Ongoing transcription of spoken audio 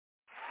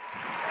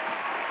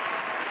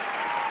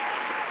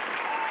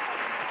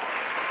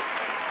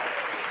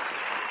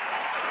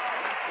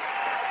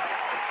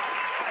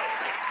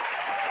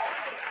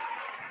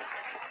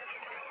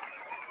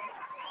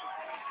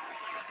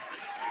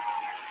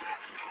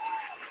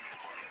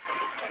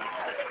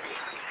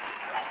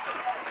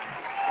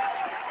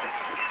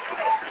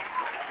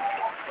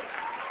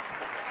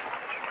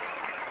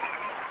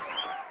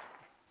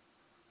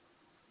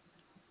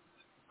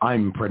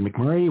I'm Fred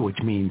McMurray, which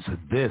means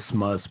this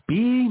must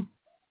be...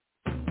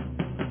 Pillars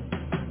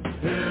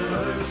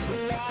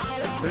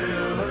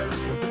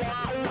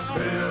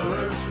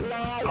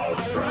of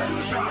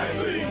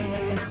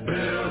franchising.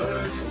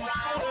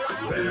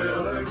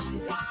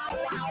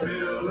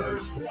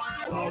 Pillars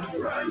of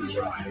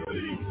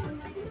franchising.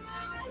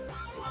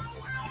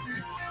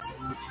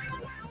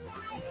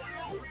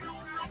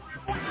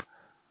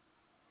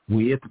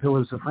 We at the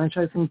Pillars of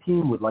Franchising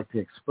team would like to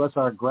express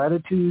our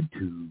gratitude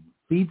to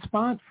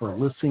FeedSpot for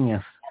listing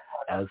us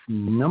as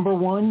number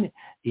one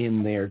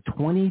in their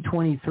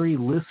 2023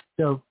 list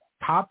of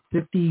top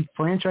 50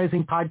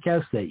 franchising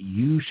podcasts that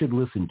you should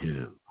listen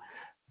to.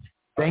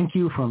 Thank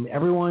you from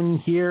everyone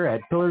here at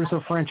Pillars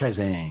of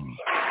Franchising.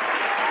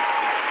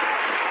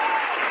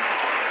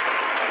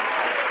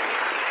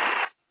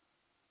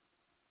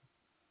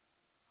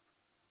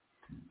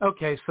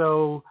 Okay,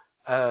 so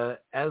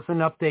as an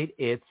update,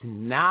 it's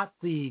not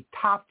the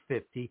top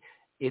 50,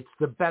 it's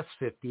the best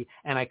 50,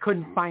 and I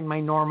couldn't find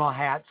my normal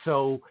hat,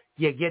 so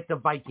you get the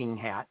Viking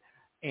hat.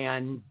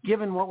 And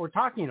given what we're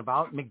talking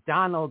about,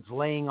 McDonald's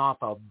laying off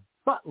a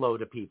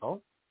buttload of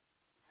people,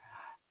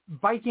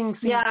 Viking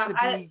seems to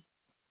be...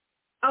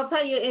 I'll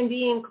tell you, in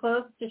being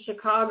close to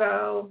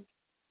Chicago,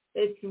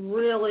 it's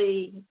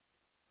really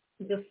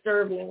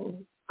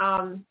disturbing.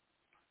 I'm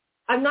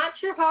not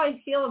sure how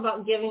I feel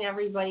about giving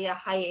everybody a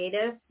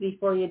hiatus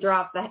before you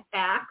drop the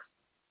axe.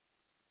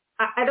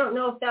 I don't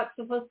know if that's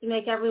supposed to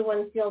make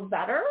everyone feel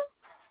better.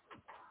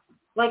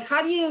 Like,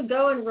 how do you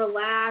go and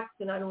relax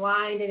and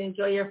unwind and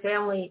enjoy your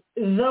family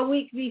the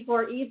week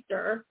before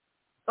Easter,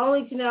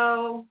 only to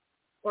know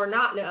or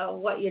not know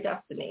what your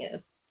destiny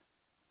is?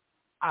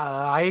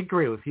 I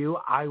agree with you.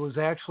 I was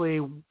actually,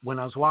 when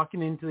I was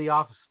walking into the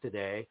office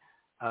today,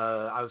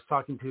 I was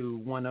talking to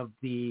one of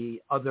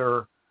the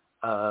other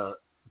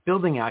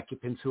building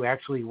occupants who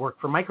actually work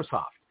for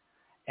Microsoft.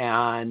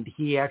 And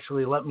he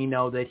actually let me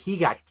know that he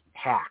got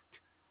hacked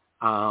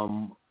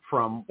from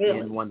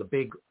in one of the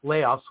big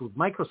layoffs with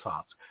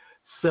Microsoft.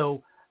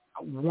 So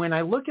when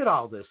I look at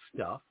all this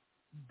stuff,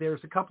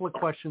 there's a couple of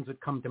questions that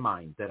come to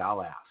mind that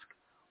I'll ask.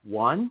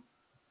 One,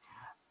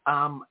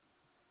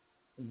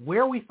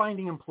 where are we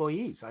finding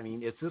employees? I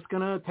mean, is this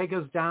going to take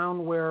us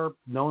down where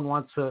no one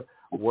wants to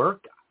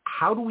work?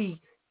 How do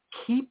we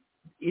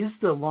is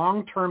the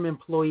long-term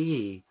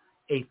employee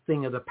a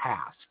thing of the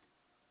past?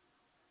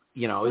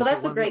 You know, well,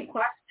 that's a great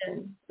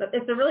question.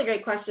 It's a really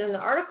great question. The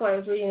article I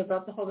was reading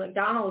about the whole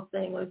McDonald's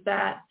thing was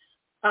that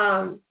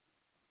some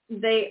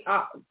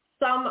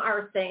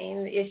are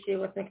saying the issue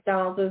with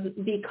McDonald's is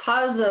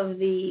because of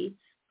the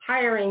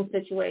hiring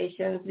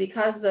situations,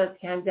 because of the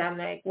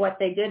pandemic, what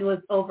they did was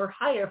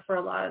overhire for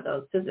a lot of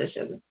those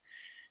positions.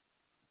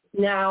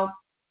 Now,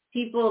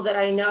 people that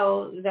I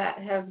know that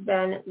have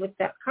been with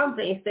that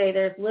company say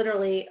there's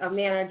literally a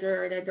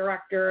manager and a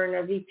director and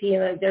a VP,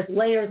 and there's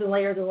layers and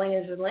layers and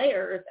layers and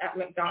layers at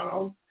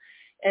McDonald's.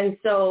 And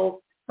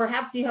so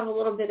perhaps you have a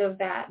little bit of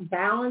that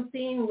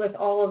balancing with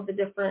all of the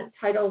different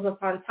titles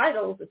upon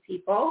titles of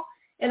people.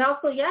 And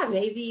also,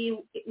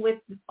 maybe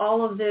with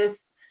all of this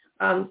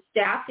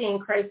staffing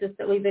crisis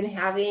that we've been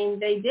having,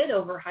 they did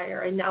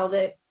overhire. And now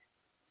that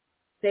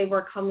they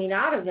were coming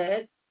out of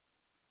it,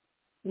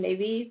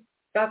 maybe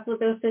that's what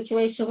their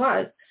situation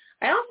was.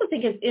 I also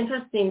think it's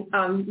interesting.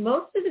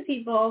 Most of the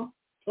people,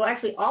 well,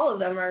 actually all of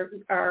them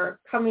are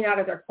coming out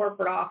of their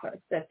corporate office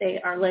that they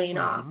are laying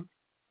off.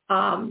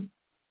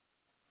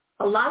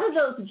 A lot of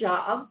those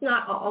jobs,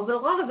 not all, but a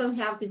lot of them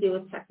have to do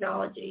with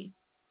technology.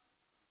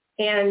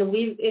 And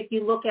if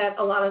you look at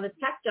a lot of the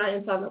tech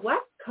giants on the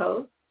West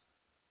Coast,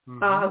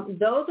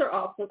 those are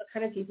also the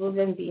kind of people who've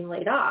been being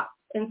laid off.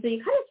 And so you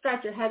kind of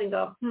scratch your head and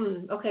go,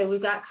 okay,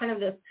 we've got kind of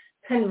this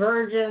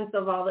convergence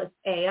of all this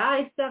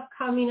AI stuff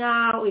coming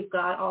out. We've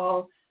got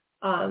all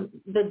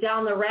the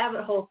down the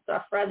rabbit hole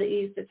stuff, Fred, that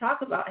you used to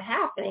talk about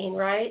happening,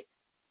 right?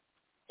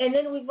 And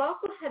then we've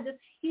also had this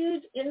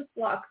huge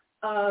influx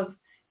of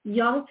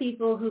young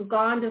people who've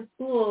gone to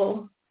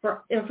school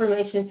for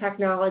information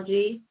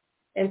technology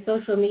and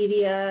social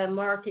media and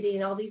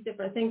marketing, all these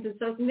different things. And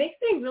so it makes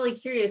me really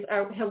curious,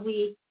 have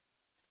we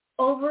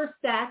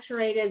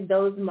oversaturated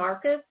those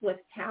markets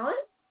with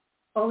talent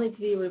only to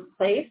be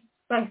replaced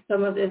by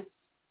some of this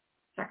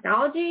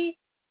technology?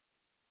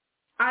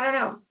 I don't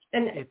know.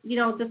 And,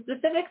 the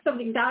specifics of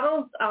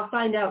McDonald's, I'll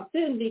find out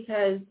soon,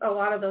 because a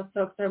lot of those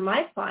folks are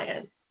my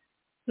clients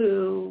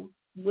who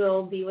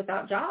will be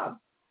without jobs.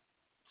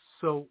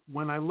 So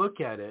when I look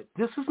at it,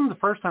 this isn't the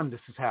first time this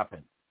has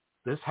happened.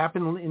 This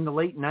happened in the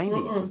late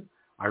 90s.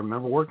 I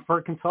remember working for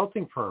a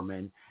consulting firm,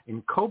 and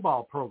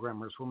COBOL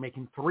programmers were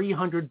making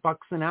 $300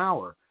 an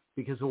hour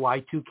because of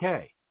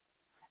Y2K.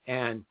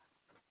 And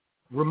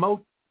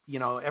remote,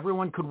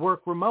 everyone could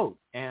work remote.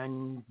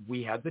 And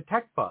we had the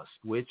tech bust,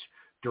 which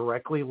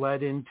directly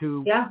led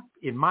into,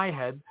 in my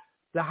head,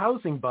 the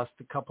housing bust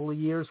a couple of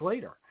years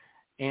later.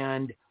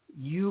 And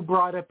you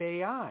brought up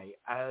AI.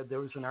 There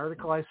was an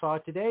article I saw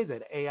today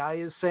that AI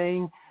is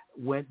saying,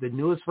 when the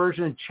newest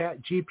version of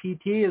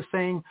ChatGPT is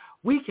saying,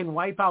 we can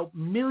wipe out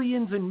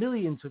millions and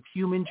millions of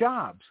human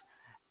jobs.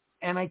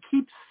 And I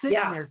keep sitting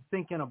there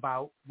thinking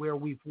about where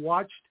we've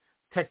watched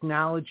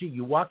technology.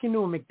 You walk into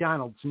a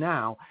McDonald's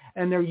now,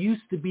 and there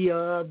used to be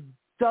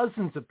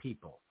dozens of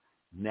people.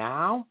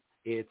 Now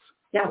it's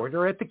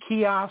order at the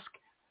kiosk.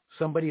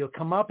 Somebody will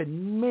come up,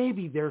 and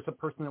maybe there's a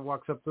person that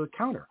walks up to the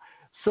counter.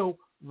 So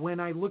when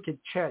I look at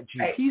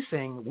ChatGPT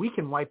saying we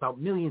can wipe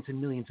out millions and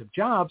millions of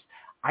jobs,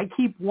 I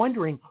keep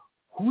wondering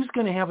who's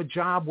going to have a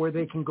job where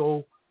they can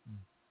go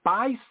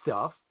buy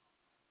stuff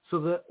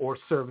or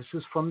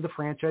services from the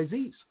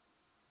franchisees.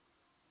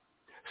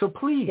 So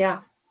please. Yeah.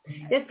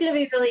 It's going to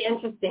be really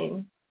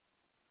interesting.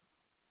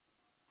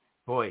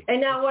 Boy.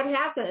 And now what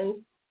happens,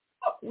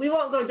 we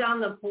won't go down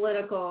the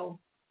political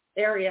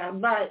area,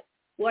 but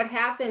what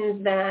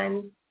happens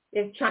then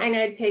if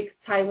China takes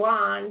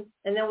Taiwan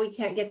and then we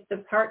can't get the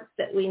parts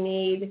that we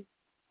need,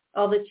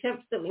 all the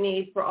chips that we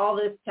need for all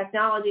this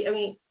technology? I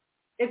mean,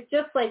 it's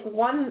just like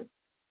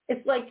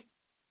it's like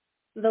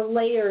the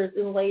layers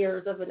and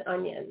layers of an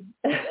onion.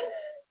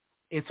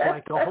 It's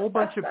like a whole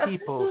bunch of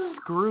people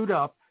screwed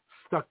up,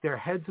 stuck their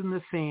heads in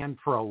the sand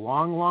for a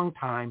long, long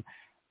time,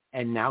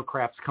 and now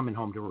crap's coming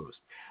home to roost.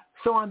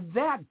 So on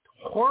that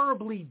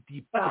horribly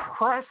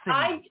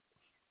depressing...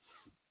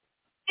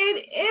 It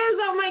is.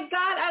 Oh, my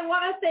God. I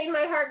want to say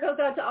my heart goes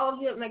out to all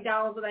of you at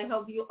McDonald's, and I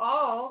hope you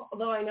all,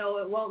 although I know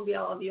it won't be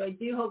all of you, I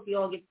do hope you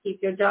all get to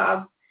keep your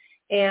jobs.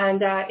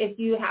 And if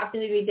you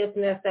happen to be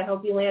dismissed, I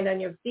hope you land on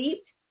your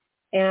feet.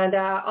 And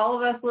all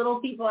of us little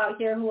people out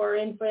here who are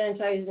in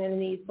franchising in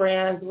these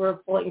brands, we're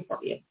pulling for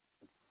you.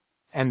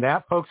 And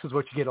that, folks, is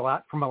what you get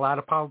from a lot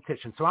of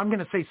politicians. So I'm going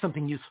to say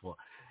something useful.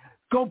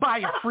 Go buy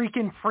a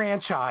freaking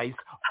franchise.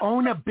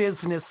 Own a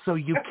business so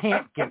you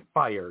can't get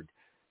fired.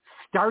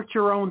 Start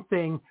your own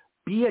thing.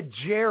 Be a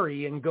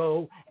Jerry and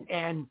go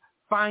and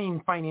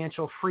find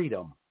financial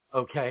freedom.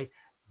 Okay?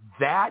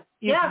 That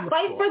is useful.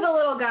 Fight for the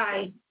little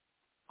guy.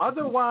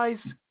 Otherwise,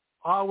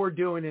 all we're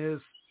doing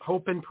is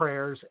hope and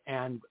prayers,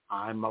 and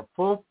I'm a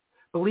full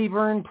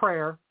believer in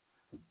prayer.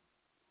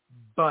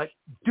 But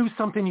do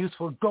something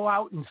useful. Go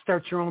out and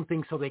start your own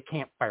thing so they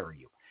can't fire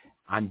you.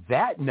 On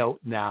that note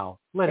now,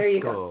 let's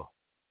go.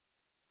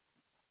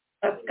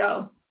 Let's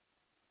go.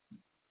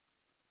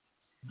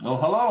 Oh,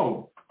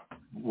 hello.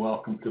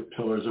 Welcome to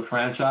Pillars of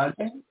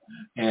Franchising.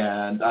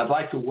 And I'd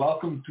like to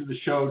welcome to the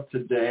show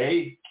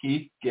today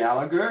Keith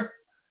Gallagher.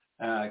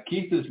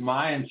 Keith is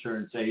my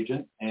insurance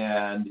agent,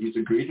 and he's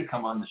agreed to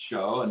come on the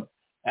show. And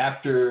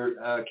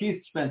after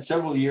Keith spent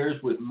several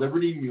years with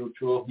Liberty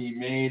Mutual, he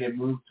made a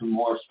move to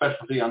more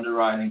specialty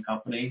underwriting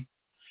company.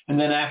 And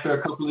then after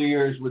a couple of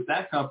years with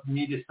that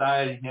company, he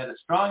decided he had a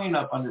strong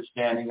enough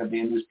understanding of the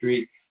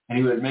industry, and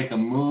he would make a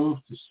move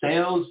to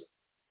sales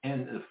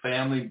and the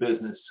family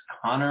business,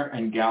 Connor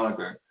and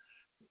Gallagher.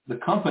 The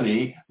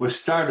company was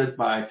started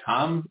by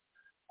Tom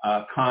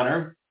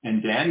Connor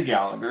and Dan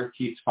Gallagher,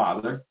 Keith's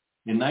father,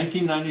 in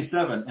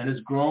 1997, and has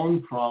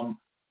grown from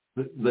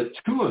the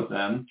two of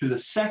them to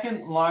the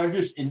second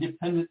largest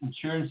independent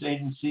insurance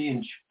agency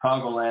in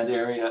Chicagoland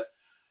area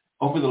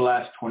over the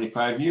last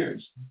 25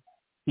 years.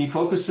 He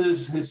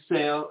focuses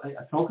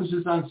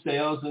on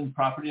sales and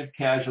property of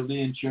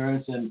casualty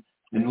insurance and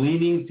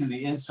leaning to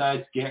the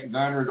insights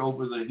garnered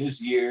over his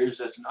years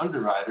as an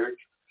underwriter.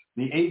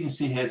 The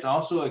agency has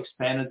also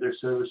expanded their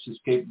services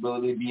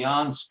capability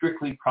beyond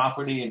strictly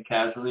property and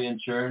casualty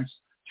insurance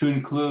to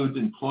include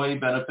employee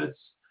benefits,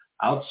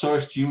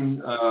 outsourced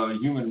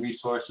human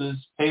resources,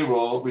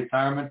 payroll,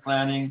 retirement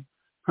planning,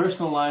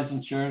 personal lines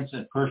insurance,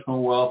 and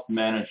personal wealth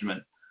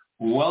management.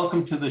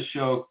 Welcome to the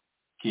show,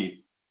 Keith.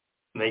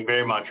 Thank you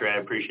very much, Ray. I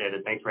appreciate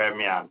it. Thanks for having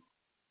me on.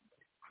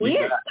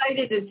 We're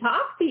excited to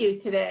talk to you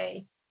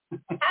today.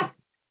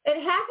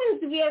 It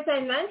happens to be, as I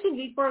mentioned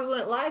before we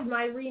went live,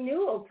 my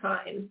renewal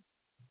time.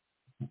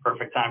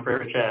 Perfect time for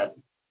a chat.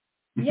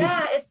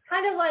 Yeah, it's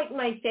kind of like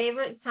my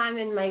favorite time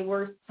and my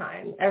worst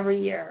time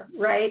every year,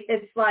 right?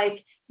 It's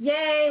like,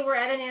 yay, we're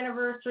at an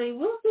anniversary,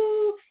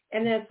 woohoo!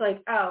 And then it's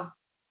like, oh,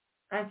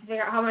 I have to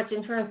figure out how much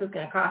insurance is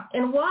going to cost.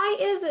 And why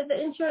is it that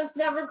insurance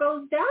never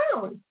goes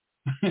down?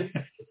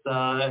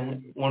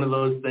 It's one of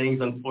those things,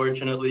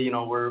 unfortunately.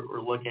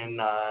 We're looking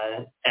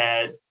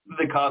at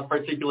the cost,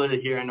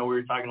 particularly here. I know we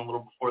were talking a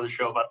little before the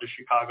show about the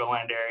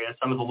Chicagoland area,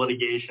 some of the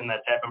litigation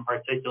that's happened,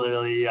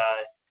 particularly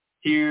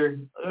here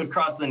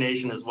across the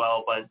nation as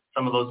well. But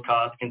some of those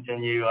costs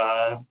continue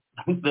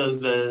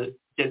the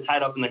get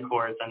tied up in the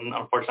courts, and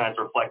unfortunately, it's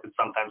reflected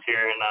sometimes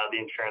here in the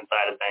insurance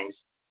side of things.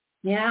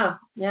 Yeah,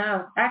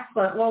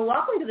 excellent. Well,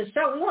 welcome to the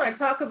show. We want to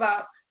talk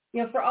about,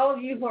 for all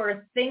of you who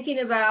are thinking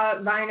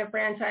about buying a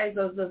franchise,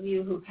 those of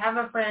you who have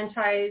a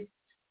franchise,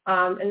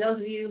 and those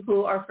of you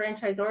who are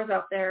franchisors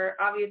out there,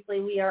 obviously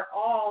we are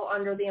all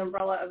under the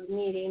umbrella of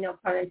needing, no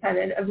pun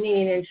intended, of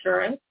needing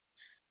insurance.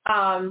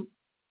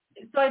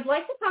 So I'd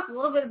like to talk a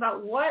little bit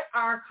about what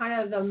are kind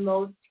of the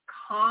most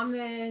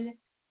common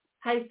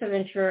types of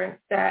insurance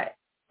that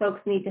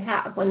folks need to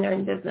have when they're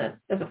in business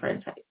as a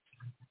franchise.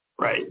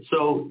 Right.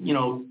 So,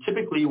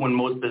 typically when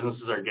most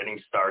businesses are getting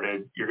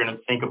started, you're going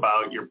to think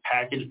about your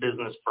package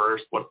business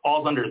first. What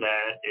falls under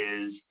that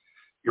is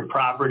your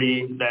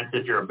property. That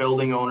if you're a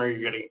building owner,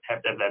 you're going to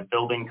have that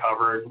building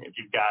covered. If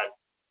you've got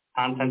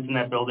contents in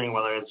that building,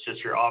 whether it's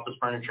just your office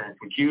furniture and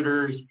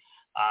computers,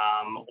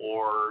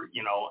 or,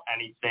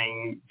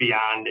 anything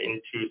beyond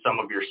into some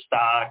of your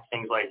stock,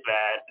 things like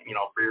that,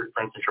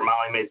 for instance, your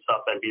Molly-made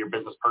stuff, that'd be your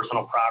business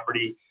personal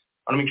property.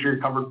 I want to make sure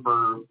you're covered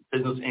for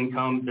business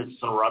income, business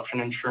interruption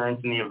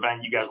insurance in the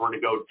event you guys were to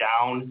go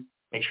down.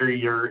 Make sure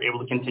you're able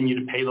to continue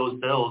to pay those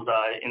bills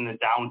in the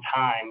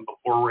downtime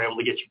before we're able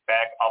to get you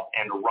back up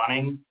and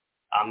running.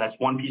 That's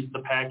one piece of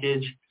the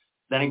package.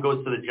 Then it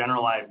goes to the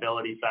general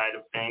liability side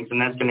of things,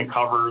 and that's going to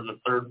cover the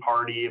third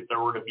party if there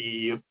were to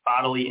be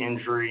bodily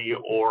injury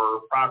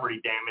or property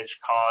damage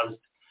caused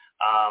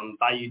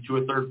by you to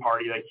a third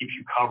party. That keeps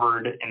you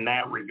covered in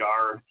that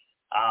regard.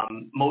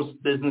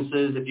 Most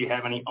businesses, if you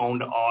have any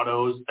owned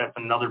autos, that's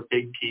another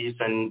big piece,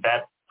 and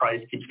that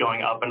price keeps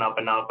going up and up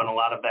and up, and a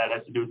lot of that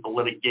has to do with the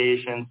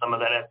litigation. Some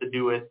of that has to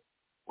do with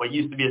what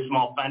used to be a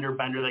small fender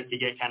that could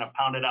get kind of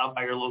pounded out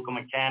by your local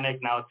mechanic.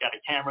 Now it's got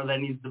a camera that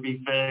needs to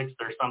be fixed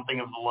or something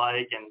of the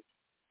like. And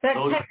that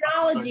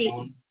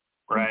technology.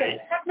 Right.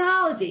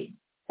 Technology.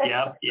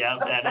 Yep,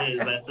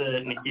 that's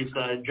it. And it keeps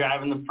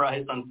driving the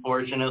price,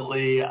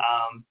 unfortunately.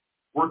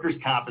 Workers'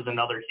 comp is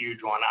another huge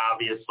one,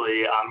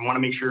 obviously. We want to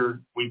make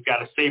sure we've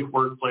got a safe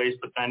workplace,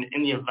 but then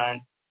in the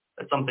event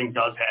that something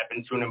does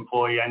happen to an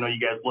employee, I know you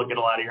guys look at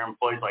a lot of your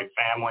employees like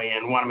family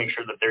and want to make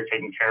sure that they're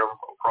taken care of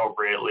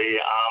appropriately.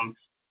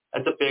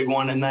 That's a big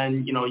one. And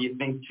then, you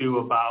think too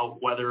about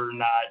whether or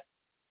not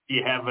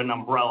you have an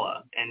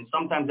umbrella. And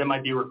sometimes that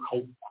might be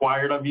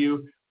required of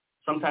you.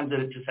 Sometimes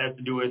it just has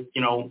to do with,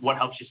 what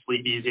helps you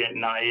sleep easy at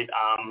night,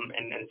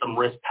 and some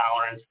risk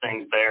tolerance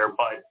things there.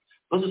 But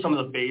those are some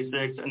of the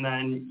basics. And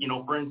then,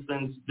 for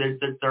instance,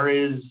 there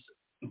is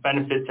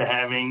benefit to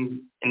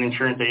having an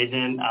insurance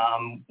agent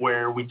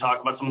where we talk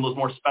about some of those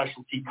more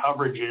specialty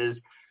coverages.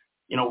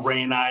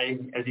 Ray and I,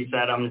 as he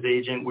said, I'm his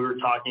agent, we were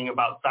talking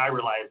about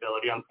cyber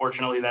liability.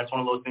 Unfortunately, that's one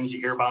of those things you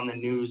hear about in the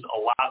news a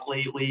lot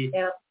lately.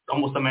 Yeah. It's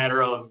almost a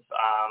matter of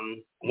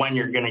when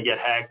you're going to get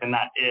hacked and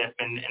not if.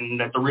 And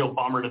that's a real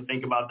bummer to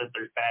think about that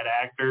there's bad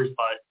actors,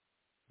 but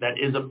that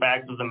is a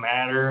fact of the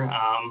matter.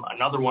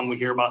 Another one we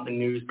hear about in the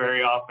news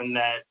very often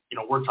that,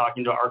 we're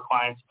talking to our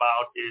clients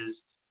about is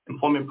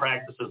employment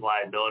practices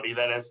liability.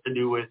 That has to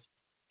do with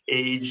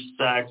age,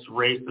 sex,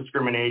 race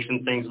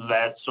discrimination, things of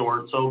that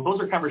sort. So those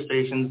are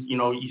conversations,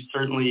 you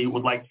certainly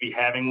would like to be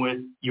having with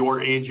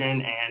your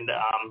agent, and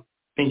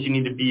things you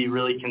need to be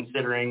really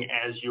considering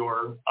as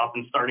you're up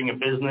and starting a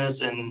business.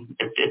 And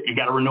if you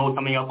got a renewal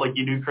coming up like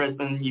you do,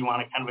 Kristen, you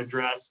want to kind of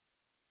address,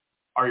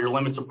 are your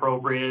limits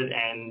appropriate,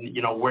 and,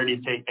 where do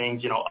you take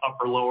things, up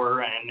or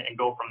lower, and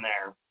go from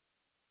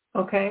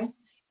there. Okay.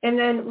 And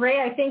then,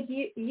 Ray, I think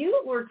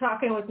you were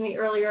talking with me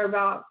earlier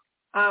about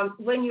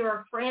when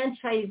you're a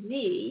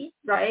franchisee,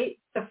 right,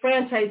 the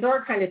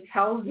franchisor kind of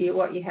tells you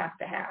what you have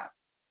to have.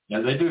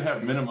 Yeah, they do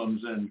have minimums,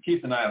 and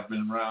Keith and I have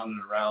been round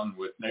and around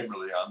with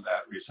Neighborly on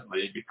that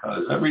recently,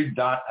 because every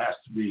dot has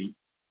to be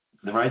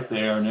right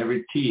there and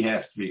every T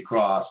has to be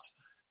crossed.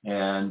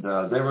 And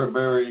they were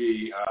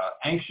very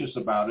anxious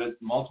about it,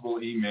 multiple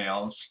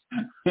emails,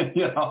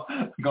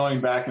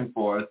 going back and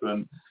forth.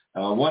 And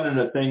one of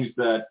the things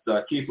that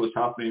Keith was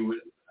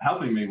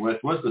helping me with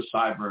was the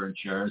cyber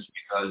insurance,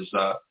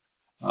 because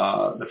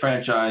the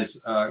franchise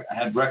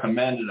had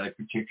recommended a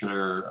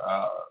particular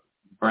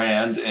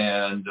brand,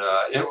 and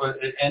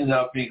it ended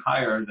up being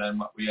higher than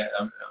what we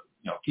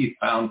Keith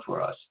found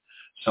for us.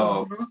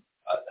 So,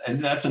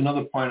 and that's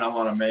another point I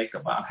want to make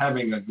about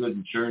having a good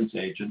insurance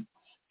agent.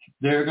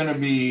 They're going to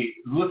be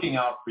looking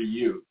out for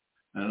you.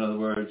 In other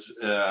words,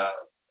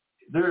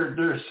 there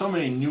are so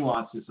many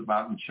nuances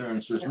about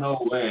insurance. There's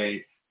no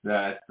way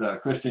that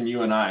Kristen,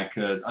 you and I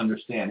could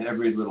understand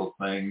every little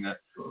thing.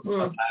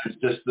 Sometimes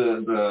just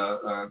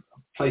the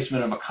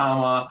placement of a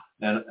comma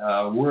and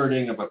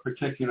wording of a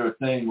particular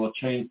thing will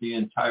change the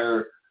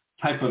entire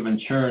type of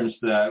insurance,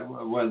 that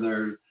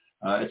whether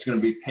it's going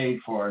to be paid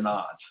for or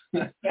not.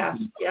 Yeah.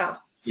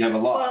 You have a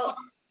lot. Well,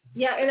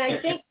 yeah, and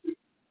I think.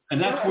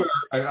 And that's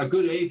where a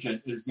good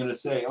agent is going to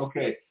say,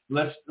 okay,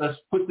 let's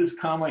put this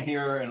comma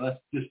here and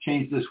let's just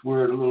change this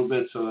word a little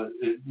bit so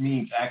it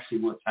means actually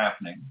what's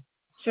happening.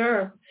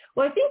 Sure.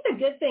 Well, I think the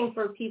good thing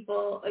for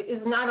people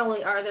is not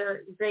only are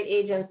there great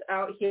agents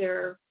out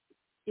here,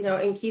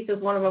 and Keith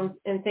is one of them,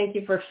 and thank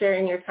you for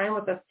sharing your time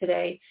with us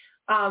today,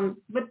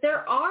 but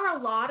there are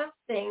a lot of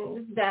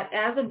things that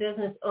as a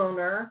business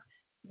owner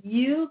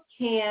you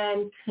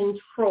can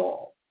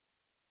control.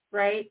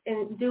 Right?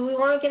 And do we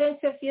want to get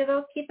into a few of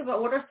those, Keith, about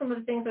what are some of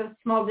the things as a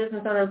small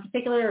business owner,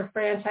 particularly a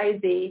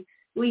franchisee?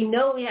 We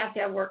know we have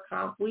to have work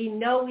comp. We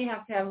know we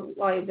have to have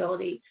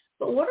liability.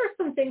 But what are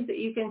some things that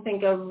you can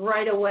think of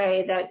right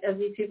away that as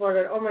these people are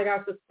going, oh my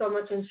gosh, there's so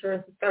much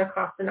insurance, it's going to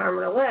cost an arm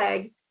and a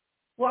leg.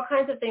 What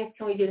kinds of things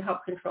can we do to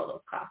help control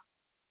those costs?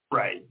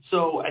 Right.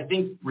 So I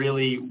think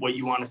really what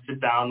you want to sit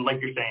down,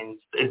 like you're saying,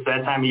 it's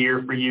that time of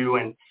year for you,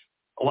 and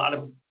a lot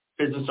of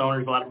business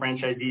owners, a lot of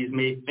franchisees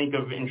may think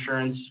of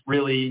insurance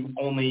really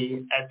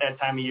only at that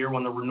time of year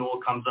when the renewal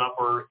comes up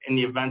or in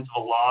the event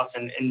of a loss.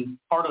 And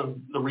part of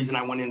the reason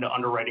I went into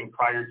underwriting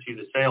prior to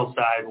the sales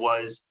side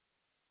was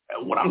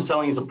what I'm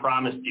selling is a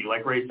promise to you.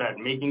 Like Ray said,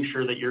 making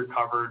sure that you're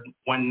covered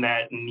when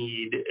that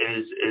need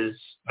is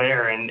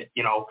there. And,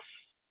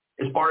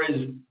 as far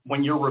as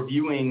when you're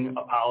reviewing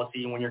a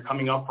policy and when you're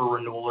coming up for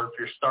renewal, or if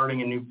you're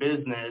starting a new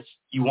business,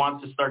 you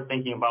want to start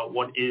thinking about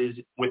what is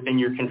within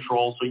your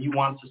control. So you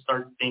want to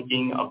start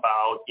thinking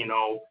about,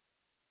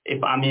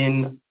 if I'm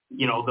in,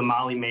 the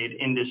Molly-Maid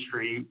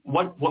industry,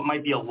 what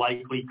might be a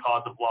likely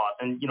cause of loss?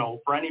 And,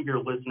 for any of your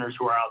listeners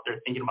who are out there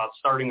thinking about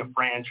starting a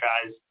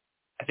franchise,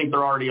 I think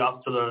they're already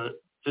up to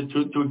a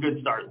good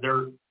start.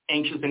 They're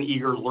anxious and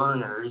eager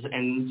learners,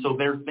 and so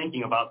they're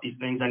thinking about these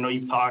things. I know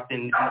you've talked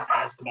in the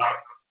past about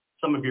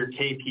some of your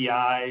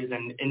KPIs,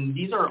 and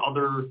these are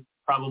other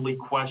probably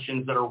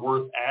questions that are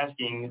worth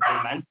asking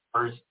the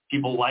mentors,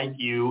 people like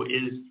you,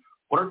 is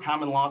what are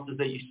common losses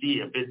that you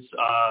see? If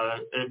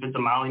it's a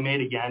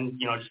Molly-Maid, again,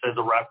 just as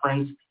a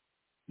reference,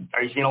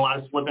 are you seeing a lot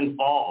of slip and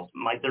falls?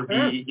 Might there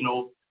be,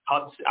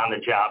 cuts on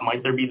the job?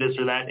 Might there be this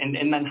or that?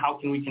 And then how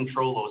can we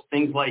control those?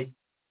 Things like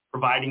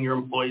providing your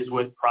employees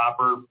with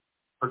proper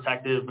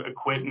protective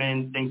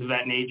equipment, things of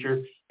that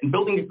nature. And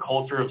building a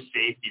culture of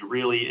safety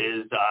really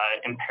is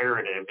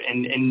imperative.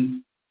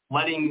 And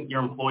letting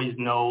your employees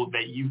know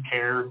that you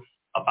care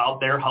about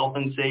their health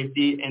and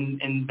safety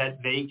and that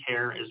they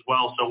care as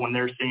well. So when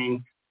they're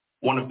seeing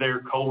one of their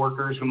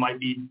coworkers who might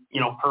be,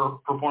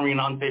 performing an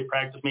unsafe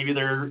practice, maybe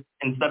they're,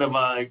 instead of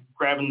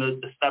grabbing the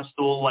step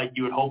stool like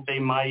you would hope they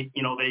might,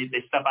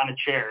 they step on a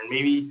chair, and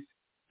maybe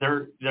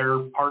their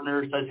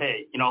partner says,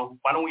 hey,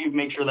 why don't we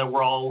make sure that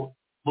we're all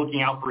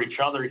looking out for each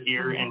other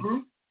here?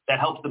 And that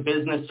helps the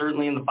business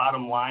certainly in the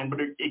bottom line, but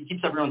it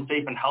keeps everyone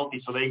safe and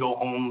healthy so they go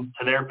home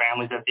to their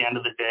families at the end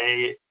of the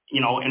day,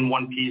 in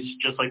one piece,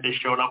 just like they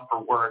showed up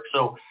for work.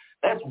 So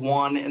that's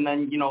one. And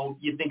then,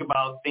 you think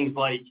about things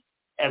like,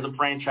 as a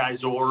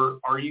franchisor,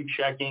 are you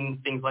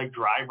checking things like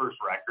driver's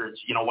records,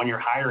 when you're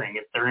hiring?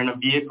 If they're in a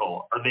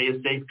vehicle, are they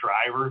a safe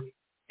driver?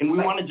 And we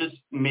want to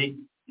just make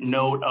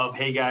note of,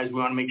 hey guys, we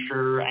want to make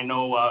sure, I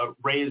know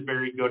Ray is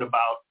very good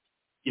about,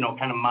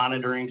 kind of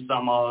monitoring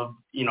some of,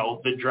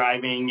 the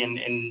driving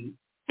and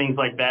things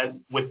like that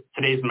with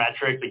today's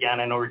metrics. Again,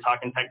 I know we're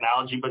talking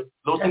technology, but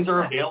those things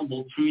are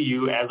available to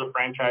you as a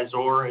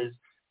franchisor. Is,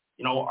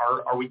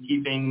 are we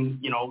keeping,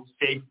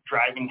 safe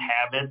driving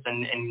habits,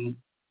 and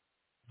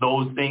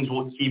those things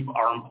will keep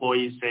our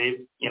employees safe,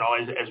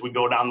 as we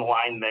go down the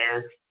line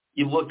there.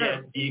 You look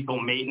at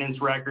vehicle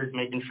maintenance records,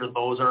 making sure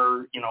those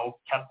are,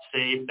 kept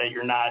safe, that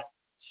you're not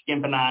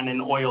skimping on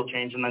an oil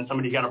change and then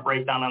somebody's got a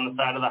breakdown on the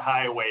side of the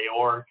highway,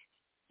 or,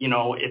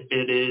 if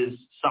it is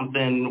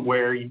something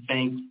where you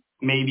think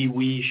maybe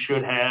we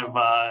should have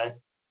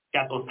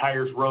got those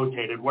tires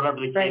rotated, whatever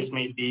the case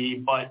may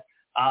be. But,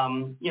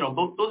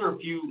 those are a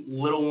few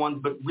little ones,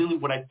 but really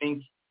what I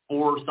think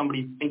for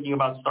somebody thinking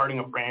about starting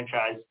a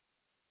franchise,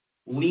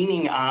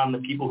 leaning on the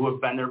people who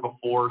have been there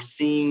before,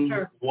 seeing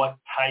what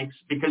types,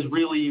 because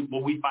really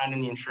what we find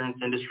in the insurance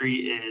industry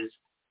is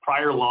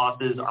prior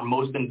losses are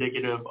most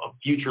indicative of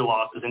future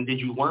losses. And did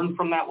you learn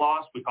from that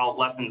loss? We call it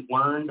lessons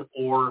learned,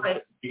 or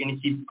you're going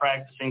to keep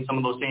practicing some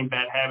of those same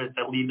bad habits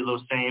that lead to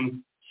those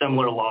same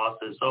similar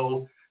losses.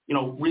 So,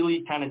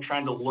 really kind of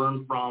trying to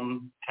learn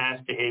from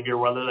past behavior,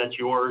 whether that's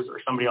yours or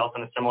somebody else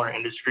in a similar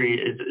industry,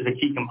 is a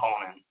key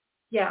component.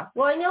 Yeah.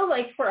 Well, I know,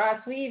 like for us,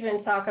 we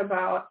even talk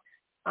about,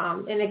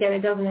 and again,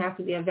 it doesn't have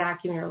to be a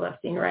vacuum you're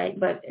lifting, right?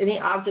 But any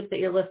object that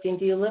you're lifting,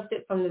 do you lift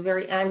it from the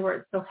very end where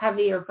it's so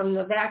heavy, or from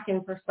the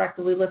vacuum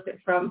perspective, we lift it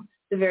from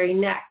the very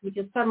neck,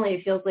 because suddenly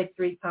it feels like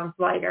 3 pounds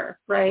lighter,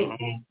 right?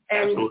 Mm-hmm.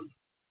 And Absolutely.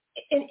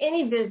 in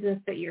any business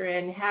that you're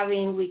in,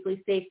 having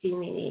weekly safety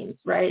meetings,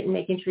 right, and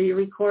making sure you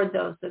record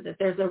those so that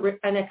there's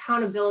an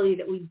accountability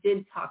that we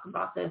did talk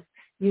about this.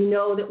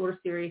 That we're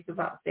serious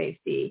about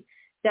safety.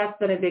 That's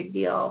been a big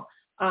deal.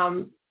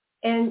 And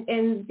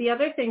the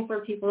other thing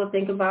for people to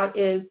think about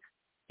is,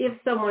 if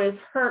someone is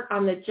hurt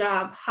on the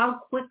job, how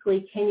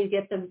quickly can you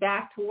get them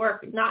back to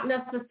work? Not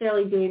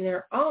necessarily doing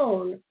their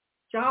own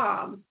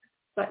job,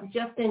 but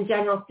just in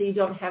general, so you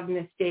don't have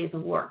missed days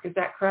of work. Is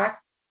that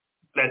correct?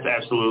 That's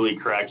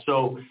absolutely correct.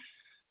 So,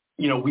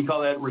 we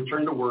call that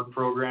return to work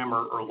program,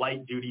 or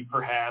light duty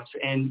perhaps.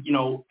 And,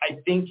 I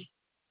think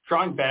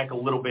drawing back a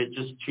little bit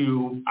just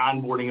to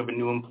onboarding of a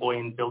new employee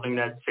and building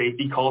that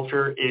safety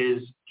culture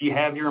is, do you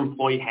have your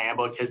employee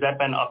handbook? Has that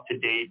been up to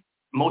date?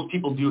 Most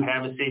people do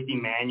have a safety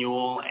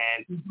manual.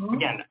 And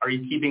again, are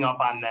you keeping up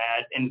on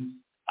that? And,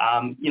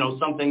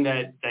 something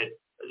that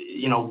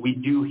we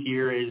do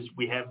here is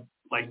we have,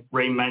 like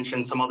Ray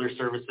mentioned, some other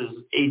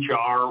services,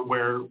 HR,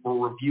 where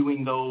we're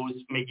reviewing those,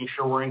 making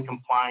sure we're in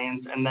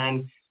compliance, and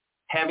then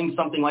having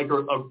something like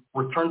a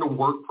return to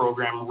work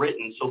program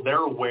written so they're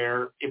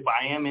aware, if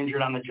I am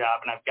injured on the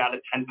job and I've got a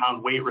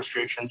 10-pound weight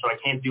restriction so I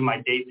can't do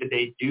my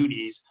day-to-day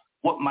duties,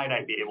 what might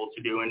I be able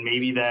to do? And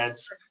maybe that's,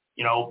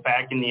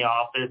 back in the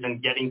office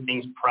and getting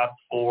things prepped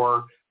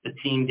for the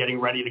team getting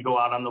ready to go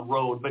out on the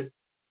road. But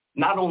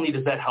not only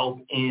does that help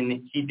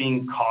in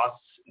keeping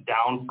costs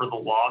down for the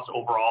loss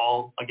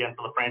overall, again,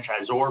 for the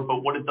franchisor,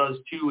 but what it does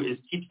too is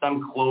keeps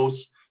them close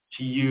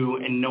to you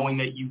and knowing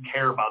that you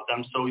care about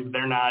them, so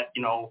they're not,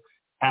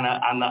 kind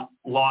of on the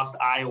lost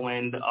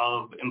island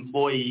of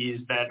employees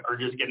that are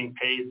just getting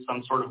paid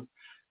some sort of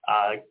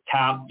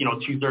comp,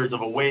 2/3 of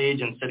a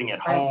wage and sitting at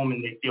home,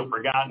 and they feel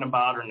forgotten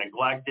about or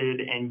neglected.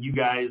 And you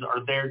guys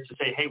are there to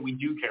say, hey, we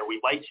do care. We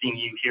like seeing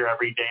you here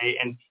every day,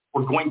 and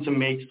we're going to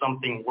make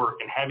something work.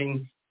 And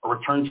having a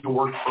return to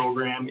work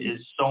program is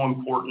so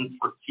important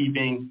for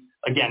keeping,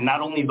 again,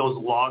 not only those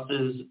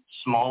losses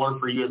smaller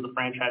for you as the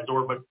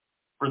franchisor, but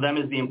for them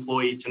as the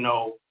employee to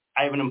know,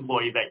 I have an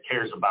employee that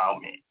cares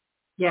about me.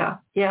 Yeah,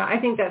 I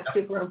think that's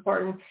super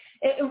important.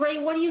 Ray,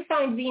 what do you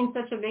find being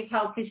such a big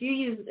help? Because do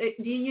you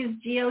use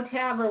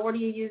GeoTab, or what are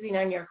you using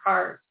on your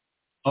card?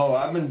 Oh,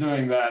 I've been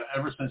doing that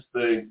ever since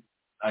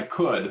I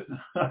could.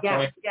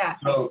 Yeah.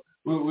 So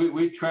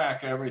we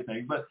track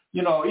everything. But,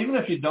 even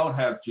if you don't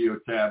have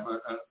GeoTab,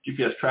 a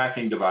GPS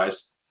tracking device,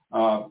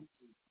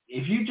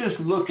 if you just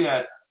look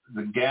at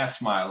the gas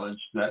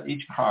mileage that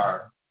each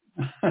car,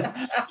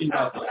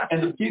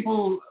 and the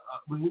people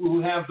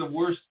who have the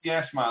worst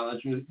gas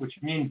mileage, which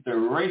means they're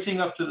racing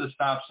up to the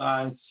stop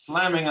sign,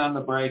 slamming on the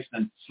brakes,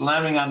 and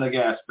slamming on the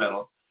gas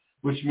pedal,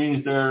 which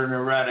means they're an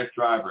erratic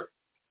driver.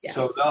 Yeah.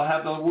 So they'll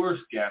have the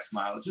worst gas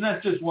mileage. And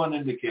that's just one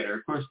indicator.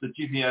 Of course, the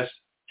GPS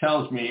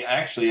tells me,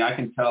 actually, I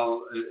can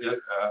tell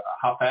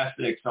how fast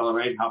they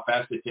accelerate, how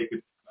fast they take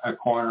a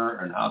corner,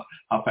 and how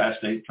fast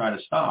they try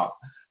to stop.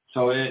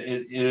 So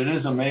it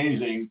is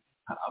amazing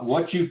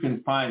what you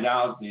can find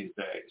out these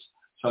days.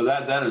 So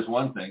that is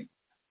one thing.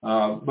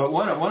 But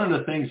one of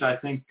the things I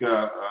think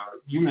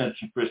you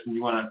mentioned, Kristen,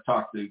 you want to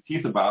talk to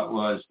Keith about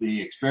was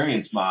the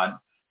experience mod.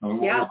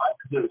 Yeah.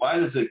 Why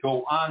does it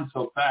go on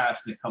so fast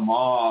and come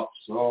off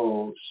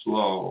so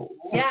slow?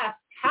 Yeah.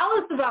 Tell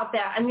us about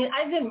that. I mean,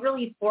 I've been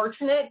really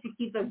fortunate to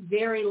keep a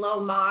very low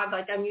mod.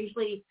 Like I'm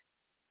usually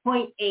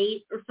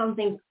 0.8 or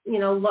something,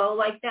 low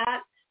like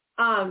that.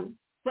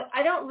 But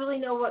I don't really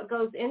know what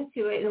goes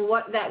into it and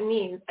what that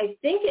means. I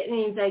think it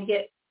means I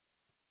get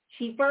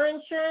cheaper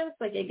insurance,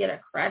 like I get a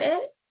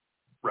credit.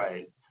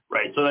 Right.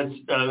 So that's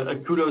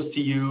kudos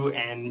to you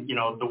and,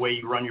 the way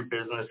you run your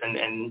business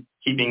and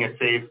keeping a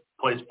safe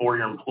place for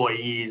your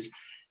employees.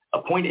 A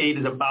 0.8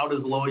 is about as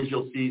low as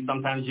you'll see.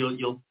 Sometimes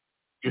you'll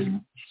just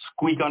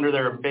squeak under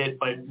there a bit,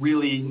 but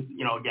really,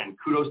 again,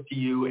 kudos to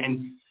you.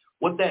 And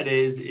what that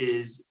is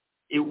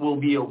it will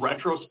be a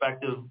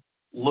retrospective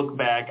look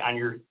back on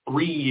your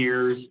 3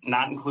 years,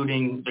 not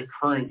including the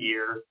current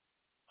year,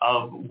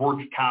 of work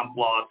comp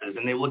losses.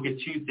 And they look at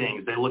two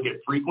things. They look at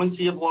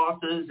frequency of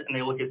losses and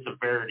they look at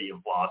severity of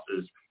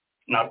losses.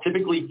 Now,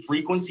 typically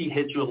frequency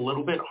hits you a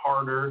little bit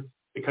harder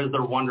because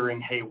they're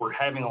wondering, hey, we're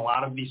having a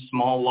lot of these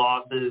small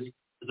losses.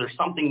 Is there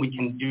something we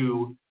can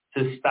do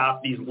to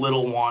stop these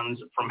little ones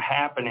from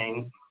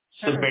happening?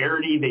 Sure.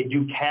 Severity, they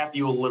do cap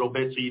you a little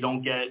bit so you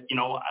don't get,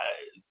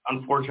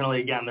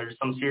 unfortunately, again, there's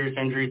some serious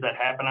injuries that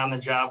happen on the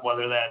job,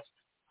 whether that's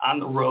on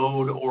the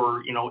road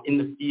or, in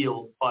the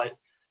field. But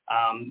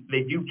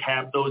they do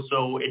cap those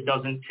so it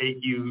doesn't take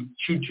you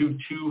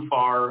too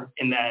far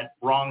in that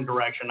wrong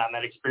direction on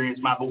that experience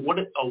mod. But what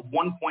a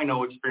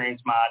 1.0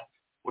 experience mod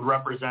would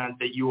represent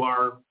that you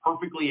are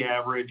perfectly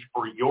average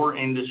for your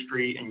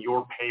industry and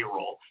your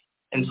payroll.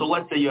 And so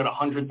let's say you had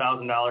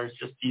 $100,000,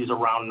 just to use a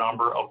round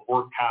number, of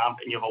work comp,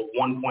 and you have a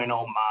 1.0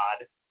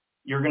 mod.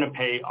 You're going to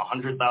pay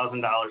 $100,000 in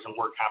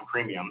work comp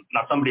premium.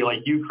 Now, somebody like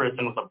you,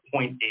 Kristen, with a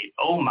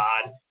 0.80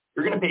 mod,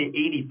 you're going to pay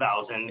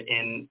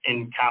 $80,000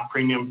 in comp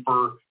premium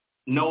for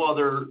no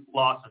other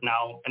losses.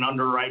 Now, an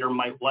underwriter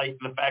might like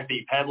the fact that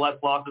you've had less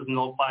losses and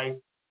they'll apply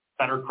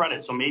better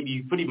credit. So maybe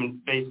you could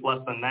even face less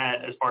than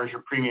that as far as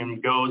your premium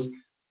goes.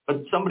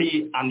 But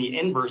somebody on the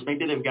inverse,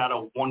 maybe they've got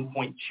a 1.20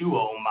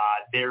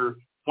 mod. They're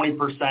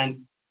 20%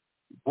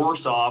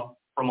 worse off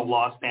from a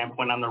loss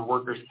standpoint on their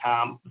workers'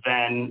 comp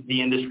than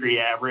the industry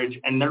average,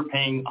 and they're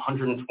paying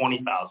 $120,000.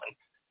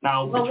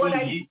 Now, well,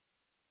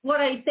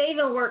 what I save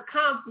in work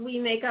comp, we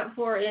make up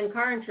for in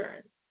car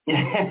insurance.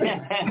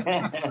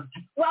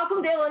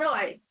 Welcome to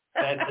Illinois.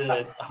 That's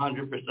it,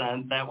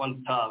 100%. That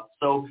one's tough.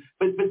 So,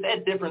 but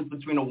that difference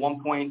between a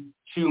 1.2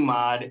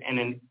 mod and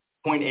a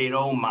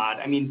 0.80 mod,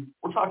 I mean,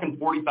 we're talking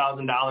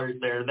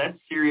 $40,000 there. That's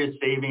serious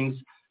savings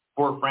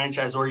for a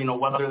franchisor,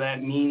 whether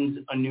that means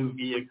a new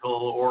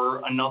vehicle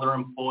or another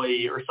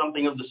employee or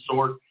something of the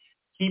sort.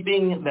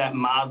 Keeping that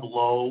mod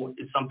low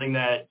is something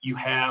that you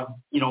have,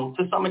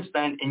 to some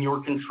extent in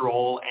your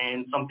control,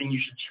 and something you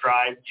should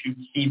strive to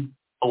keep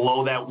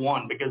below that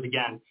one, because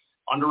again,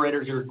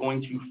 underwriters are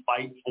going to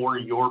fight for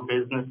your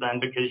business then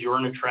because you're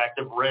an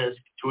attractive risk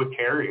to a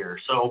carrier.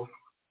 So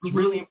it's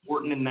really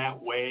important in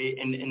that way,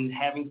 and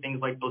having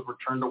things like those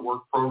return to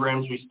work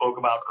programs we spoke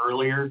about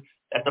earlier.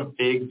 That's a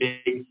big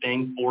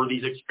thing for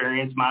these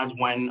experience mods.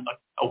 When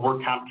a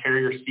work comp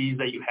carrier sees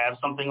that you have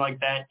something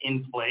like that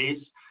in place,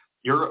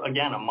 you're,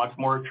 again, a much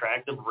more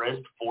attractive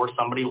risk for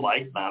somebody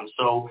like them.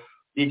 So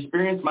the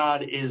experience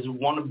mod is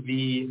one of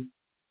the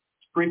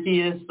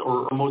trickiest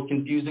or most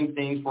confusing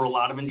things for a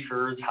lot of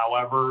insurers.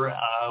 However,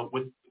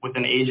 with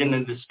an agent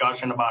and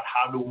discussion about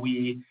how do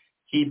we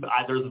keep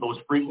either those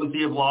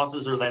frequency of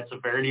losses or that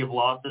severity of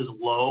losses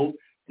low,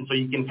 and so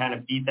you can kind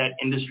of beat that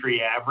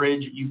industry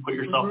average, you put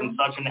yourself in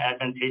such an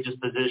advantageous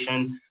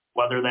position,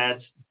 whether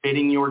that's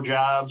bidding your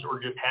jobs or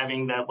just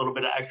having that little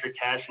bit of extra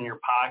cash in your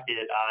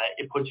pocket,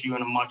 it puts you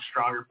in a much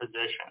stronger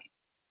position.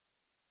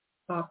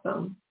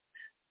 Awesome.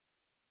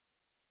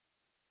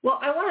 Well,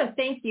 I want to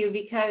thank you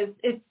because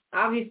it's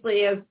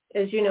obviously, as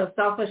you know,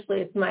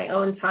 selfishly, it's my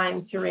own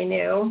time to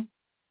renew.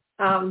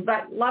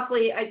 But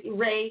luckily,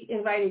 Ray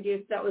invited you,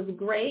 so that was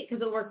great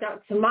because it worked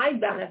out to my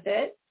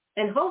benefit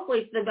and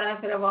hopefully to the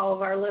benefit of all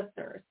of our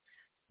listeners.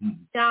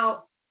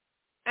 Now,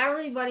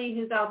 everybody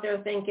who's out there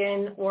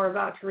thinking or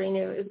about to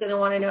renew is going to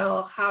want to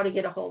know how to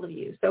get a hold of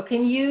you. So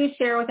can you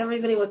share with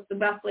everybody what's the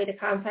best way to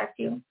contact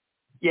you?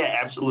 Yeah,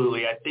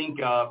 absolutely. I think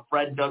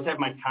Fred does have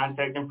my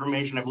contact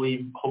information. I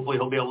believe hopefully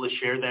he'll be able to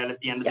share that at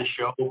the end of the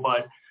show.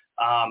 But,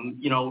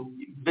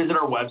 visit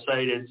our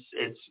website.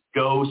 It's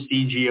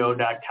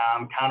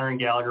gocgo.com, Connor and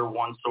Gallagher,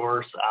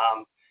 OneSource.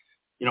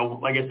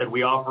 Like I said,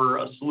 we offer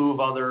a slew of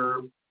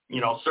other,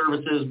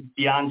 services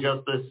beyond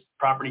just this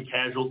property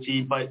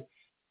casualty. But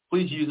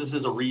please use this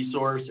as a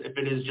resource if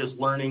it is just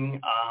learning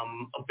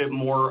a bit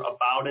more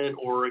about it.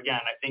 Or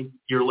again, I think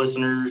your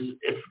listeners,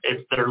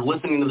 if they're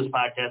listening to this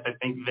podcast, I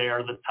think they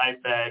are the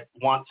type that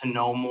want to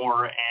know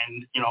more.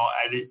 And,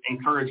 I'd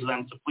encourage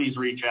them to please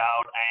reach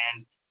out.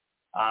 And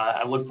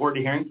I look forward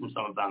to hearing from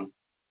some of them.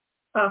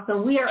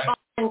 Awesome. We are all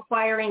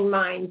inquiring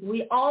minds.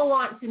 We all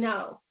want to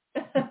know.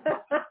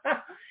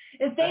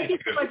 And thank you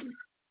so much.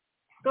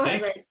 Go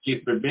ahead, Ray. Thank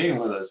you for being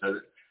with us.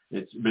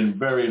 It's been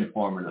very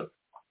informative.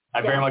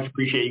 I very much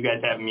appreciate you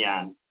guys having me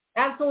on.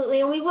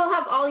 Absolutely. And we will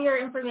have all your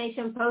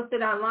information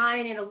posted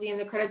online. It'll be in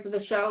the credits of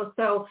the show.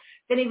 So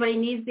if anybody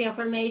needs the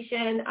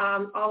information,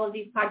 all of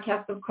these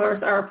podcasts, of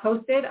course, are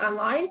posted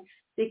online.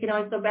 So you can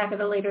always go back at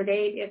a later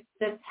date. If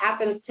this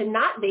happens to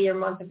not be your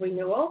month of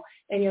renewal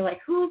and you're like,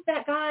 who's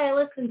that guy I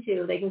listened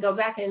to? They can go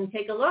back and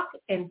take a look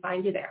and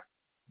find you there.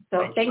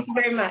 So thank you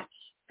very much.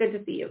 Good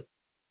to see you.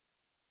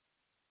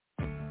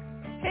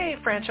 Hey,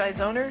 franchise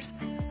owners.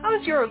 How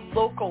is your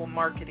local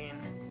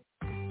marketing?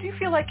 Do you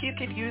feel like you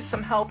could use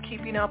some help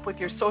keeping up with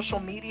your social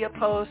media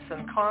posts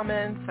and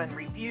comments and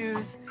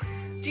reviews?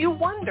 Do you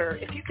wonder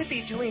if you could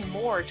be doing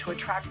more to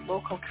attract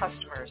local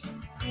customers?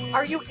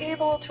 Are you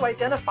able to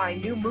identify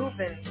new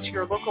move-ins to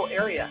your local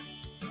area?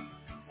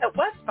 At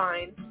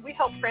Westbine, we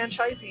help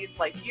franchisees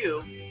like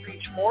you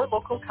reach more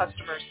local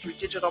customers through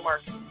digital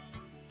marketing.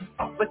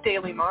 With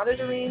daily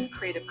monitoring,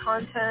 creative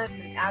content,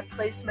 and ad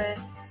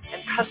placement,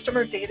 and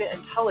customer data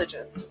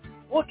intelligence,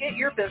 we'll get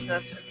your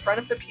business in front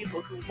of the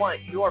people who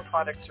want your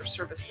products or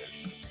services.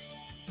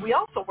 We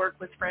also work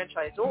with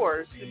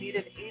franchisors who need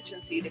an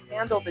agency to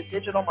handle the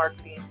digital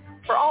marketing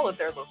for all of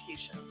their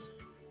locations.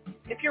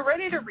 If you're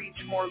ready to reach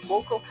more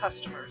local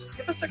customers,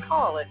 give us a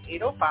call at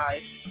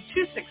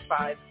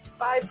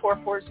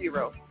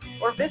 805-265-5440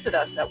 or visit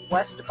us at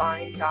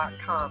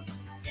westbine.com.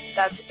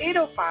 That's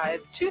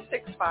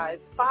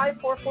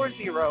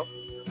 805-265-5440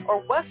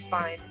 or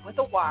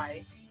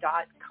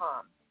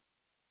westbine.com.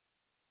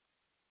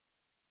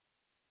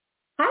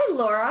 Hi,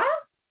 Laura.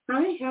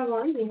 Hi, how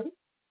are you?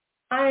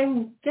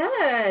 I'm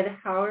good.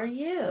 How are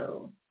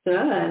you?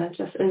 Good.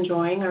 Just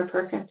enjoying our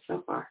program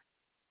so far.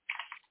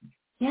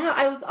 Yeah,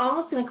 I was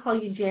almost going to call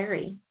you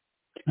Jerry.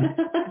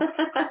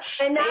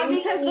 And now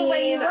because the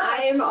way you look,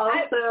 I'm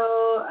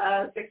also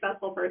a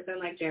successful person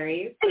like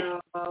Jerry. So,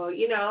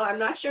 I'm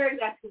not sure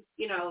exactly,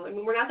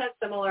 we're not that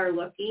similar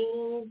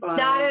looking, but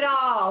Not at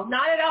all.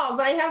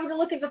 But I happened to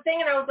look at the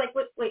thing and I was like,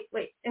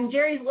 wait. And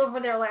Jerry's over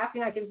there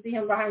laughing. I can see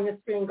him behind the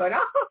screen going,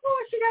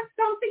 oh, she got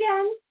stumped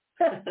again.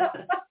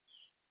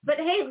 But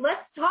hey,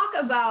 let's talk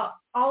about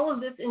all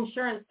of this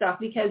insurance stuff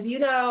because,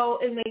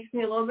 it makes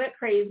me a little bit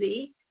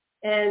crazy.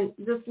 And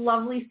this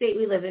lovely state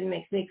we live in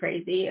makes me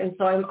crazy. And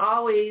so I'm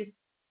always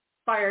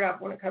fired up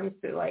when it comes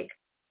to like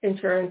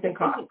insurance and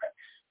cost.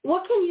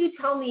 What can you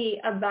tell me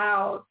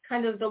about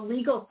kind of the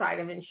legal side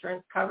of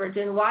insurance coverage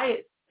and why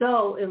it's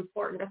so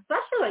important,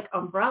 especially like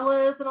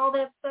umbrellas and all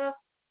that stuff?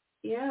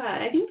 Yeah,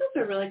 I think those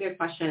are really good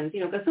questions.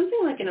 Because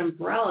something like an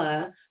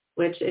umbrella,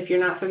 which if you're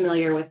not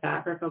familiar with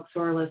that for folks who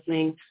are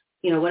listening,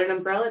 what an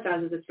umbrella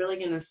does is it's really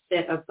going to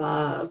sit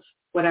above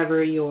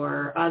whatever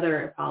your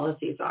other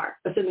policies are,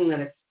 assuming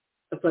that it's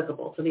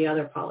applicable to the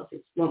other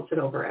policies, won't sit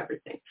over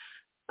everything.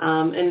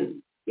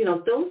 And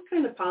those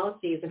kind of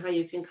policies and how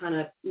you can kind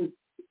of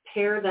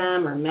pair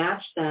them or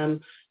match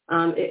them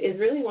is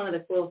really one of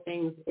the cool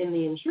things in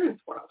the insurance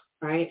world,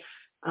 right?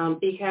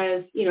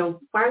 Because,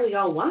 why we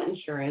all want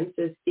insurance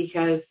is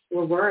because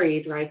we're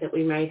worried, right, that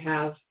we might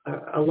have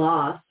a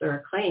loss or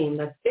a claim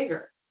that's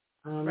bigger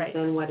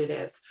than what it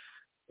is.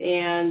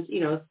 And,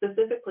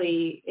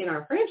 specifically in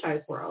our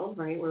franchise world,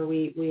 right, where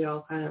we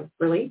all kind of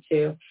relate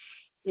to,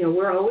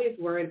 we're always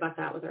worried about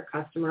that with our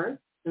customers,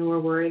 and we're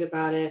worried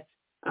about it,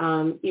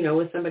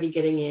 with somebody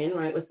getting in,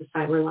 right, with the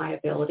cyber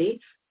liability.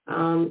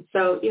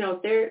 So,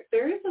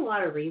 there is a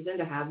lot of reason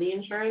to have the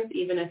insurance,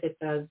 even if it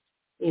does,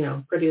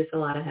 produce a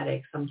lot of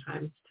headaches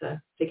sometimes to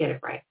get it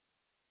right.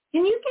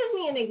 Can you give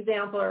me an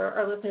example, or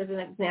our listeners an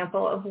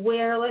example of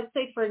where, let's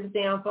say, for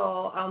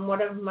example,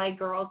 one of my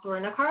girls were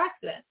in a car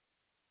accident,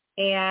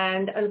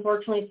 and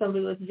unfortunately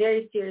somebody was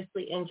very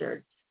seriously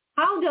injured.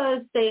 How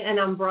does, say, an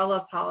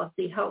umbrella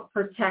policy help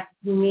protect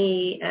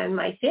me and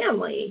my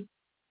family?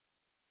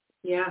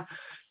 Yeah.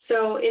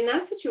 So in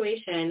that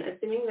situation,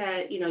 assuming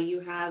that,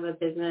 you have a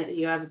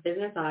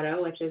business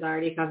auto, which is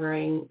already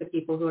covering the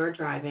people who are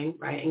driving,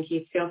 right? And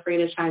Keith, feel free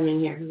to chime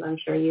in here because I'm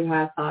sure you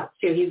have thoughts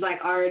too. He's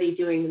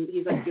doing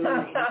the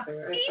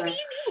answer.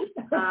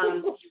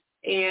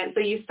 And so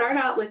you start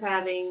out with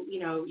having,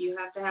 you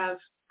have to have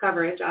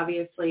coverage,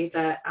 obviously,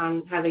 that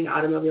having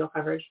automobile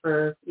coverage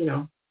for,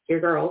 your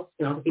girls,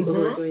 the people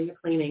who are doing the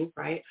cleaning,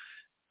 right?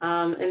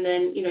 And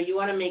then, you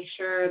want to make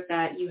sure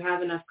that you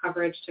have enough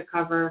coverage to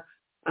cover,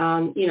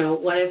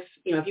 what if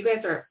you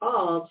guys are at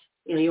fault,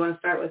 you want to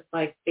start with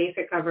like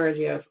basic coverage,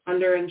 you have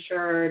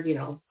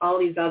underinsured, all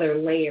these other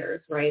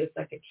layers, right? It's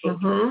like a cake.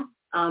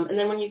 And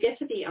then when you get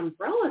to the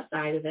umbrella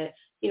side of it,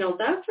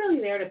 that's really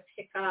there to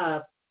pick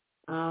up,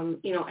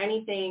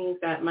 anything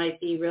that might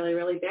be really,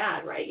 really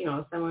bad, right?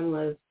 If someone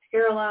was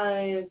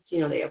paralyzed,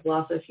 they have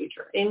loss of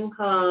future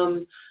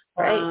income.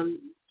 Right.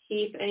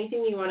 Keith,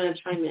 anything you want to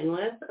chime in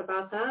with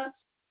about that?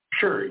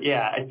 Sure.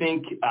 Yeah. I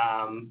think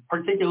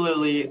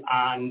particularly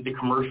on the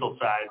commercial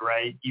side,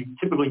 right, you've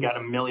typically got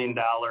 $1 million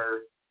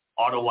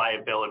auto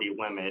liability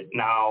limit.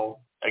 Now,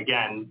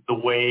 again, the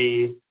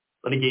way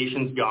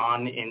litigation's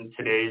gone in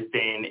today's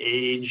day and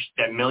age,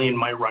 that $1 million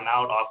might run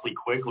out awfully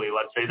quickly.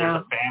 Let's say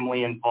there's a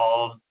family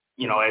involved,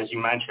 as you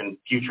mentioned,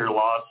 future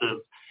loss of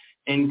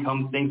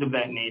income, things of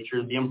that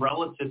nature. The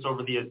umbrella sits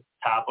over the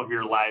top of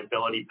your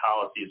liability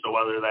policy. So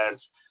whether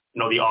that's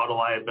the auto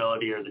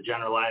liability or the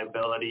general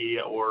liability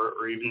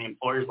or even the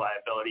employer's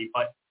liability.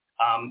 But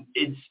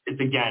it's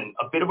again,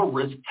 a bit of a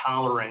risk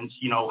tolerance,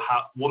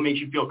 what makes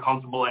you feel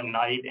comfortable at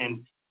night.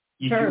 And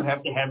you do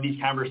have to have these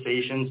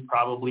conversations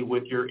probably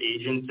with your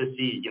agent to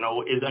see,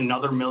 is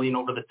another $1 million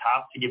over the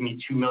top to give me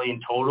 $2 million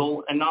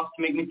total enough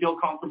to make me feel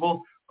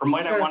comfortable? Or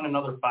might I want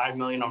another $5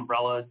 million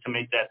umbrella to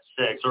make that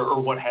 $6 million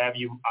or what have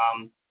you?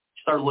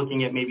 Start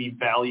looking at maybe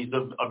values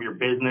of your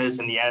business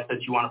and the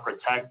assets you want to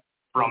protect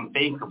from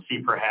bankruptcy,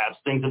 perhaps,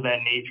 things of that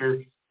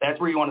nature. That's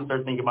where you want to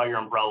start thinking about your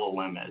umbrella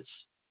limits.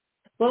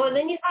 Well, and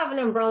then you have an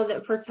umbrella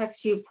that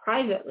protects you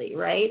privately,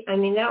 right? I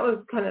mean, that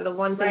was kind of the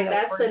one thing.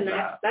 Right,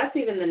 that's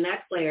even the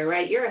next layer,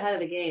 right? You're ahead of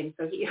the game.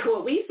 So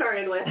what we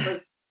started with was,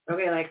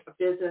 like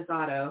business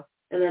auto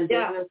and then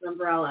business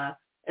umbrella.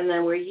 And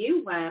then where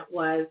you went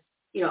was,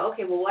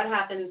 what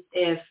happens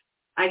if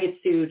I get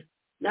sued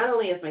not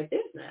only as my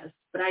business,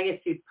 but I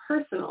get sued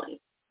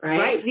personally?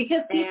 Right,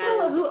 because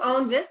people who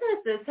own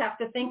businesses have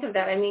to think of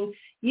that. I mean,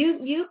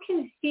 you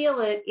can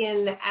feel it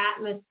in the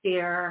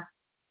atmosphere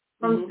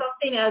from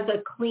something as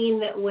a clean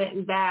that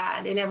went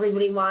bad, and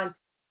everybody wants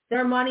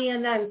their money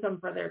and then some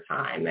for their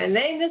time, and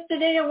they missed a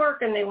day of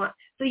work and they want.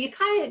 So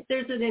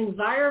there's an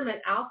environment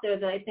out there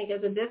that I think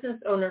as a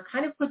business owner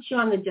kind of puts you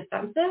on the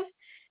defensive,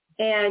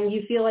 and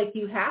you feel like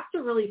you have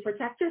to really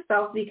protect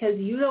yourself because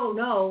you don't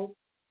know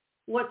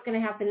what's going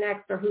to happen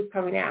next or who's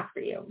coming after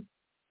you.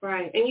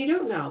 Right. And you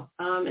don't know.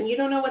 And you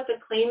don't know what the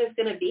claim is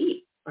going to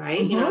be, right?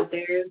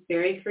 There's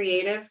very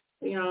creative,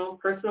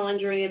 personal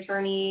injury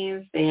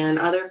attorneys and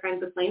other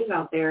kinds of claims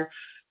out there.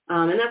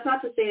 And that's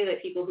not to say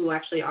that people who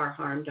actually are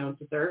harmed don't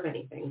deserve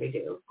anything. They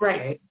do.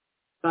 Right.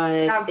 But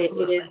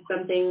it is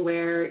something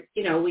where,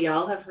 we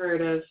all have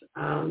heard of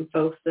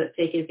folks that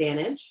take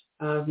advantage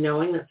of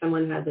knowing that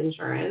someone has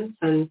insurance,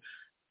 and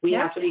we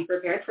have to be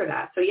prepared for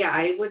that. So,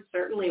 I would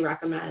certainly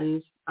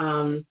recommend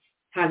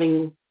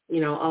having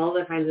all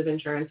the kinds of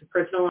insurance, a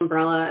personal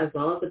umbrella as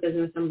well as a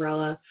business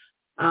umbrella.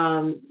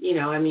 I'm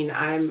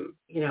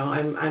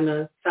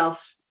a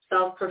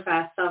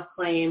self-professed,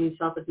 self-claimed,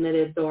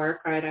 self-admitted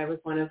dork, right? I was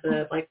one of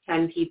the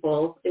 10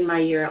 people in my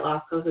year at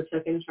law school who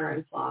took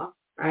insurance law,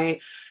 right?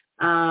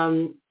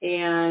 And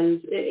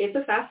it's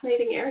a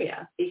fascinating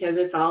area because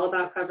it's all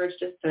about coverage,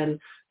 just and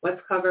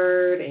what's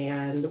covered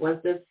and was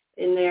this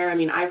in there. I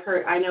mean,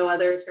 I know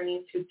other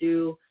attorneys who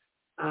do,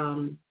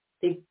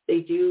 they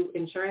do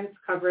insurance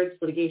coverage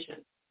litigation,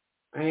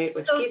 right?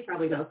 Which Keith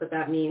probably knows what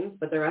that means,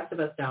 but the rest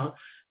of us don't.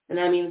 And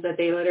that means that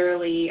they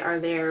literally are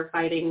there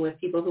fighting with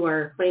people who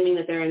are claiming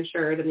that they're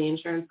insured, and the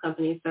insurance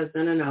company says,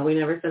 no, we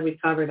never said we'd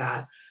cover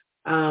that,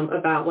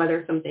 about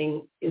whether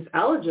something is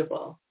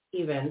eligible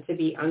even to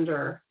be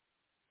under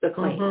the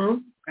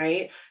claim,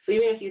 right? So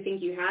even if you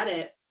think you had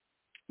it,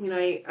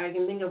 I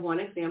can think of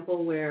one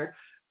example where,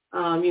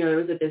 there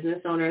was a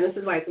business owner, and this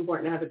is why it's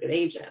important to have a good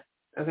agent,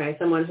 okay,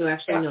 someone who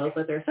actually knows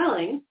what they're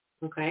selling,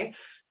 okay,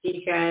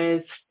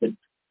 because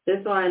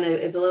this one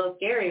is a little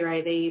scary,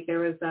 right? There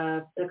was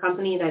a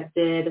company that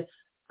did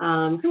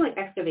kind of like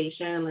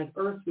excavation, like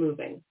earth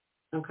moving,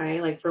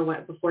 okay, like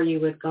before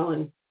you would go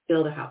and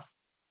build a house.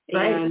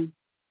 Right. And,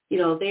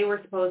 they were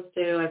supposed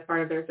to, as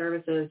part of their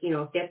services,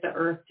 get the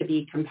earth to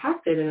be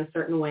compacted in a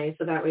certain way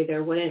so that way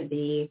there wouldn't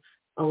be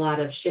a lot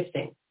of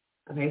shifting.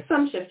 Okay,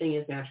 some shifting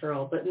is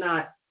natural, but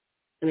not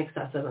an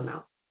excessive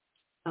amount.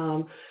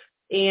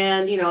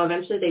 And,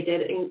 eventually they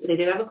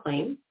did have a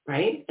claim,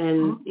 right?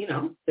 And,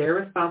 they're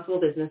responsible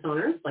business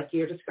owners like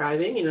you're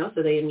describing,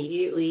 so they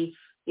immediately,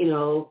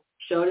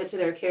 showed it to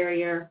their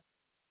carrier,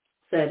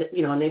 said,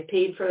 and they've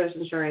paid for this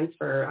insurance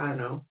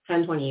for,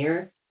 10, 20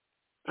 years.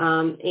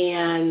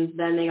 And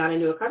then they got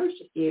into a coverage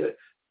dispute.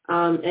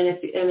 And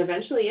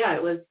eventually,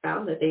 it was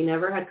found that they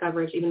never had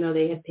coverage, even though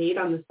they had paid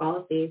on this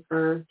policy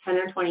for 10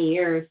 or 20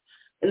 years.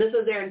 And this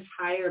was their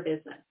entire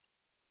business.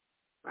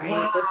 Right.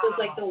 Wow. This was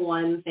like the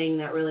one thing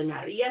that really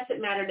mattered. Yes,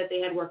 it mattered that they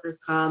had workers'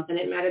 comp and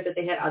it mattered that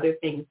they had other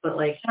things, but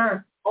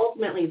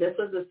ultimately this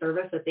was the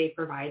service that they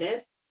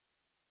provided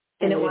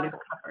and it wasn't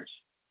coverage.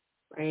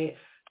 Right.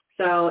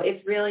 So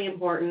it's really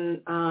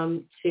important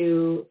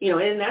to,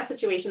 in that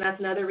situation,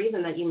 that's another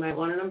reason that you might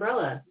want an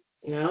umbrella.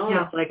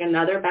 It's like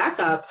another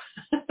backup.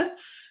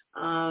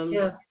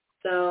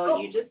 So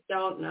you just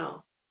don't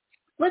know.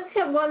 Let's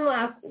hit one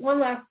last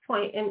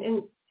point,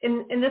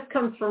 and this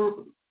comes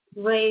from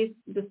Ray's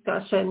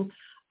discussion.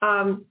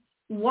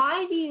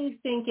 Why do you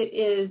think it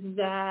is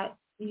that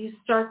you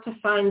start to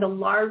find the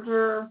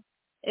larger,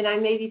 and I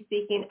may be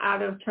speaking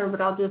out of turn,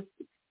 but I'll just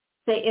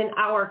say in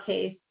our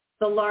case,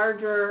 the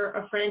larger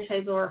a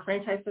franchise or a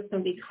franchise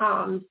system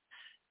becomes,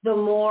 the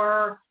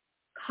more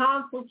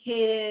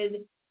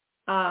complicated,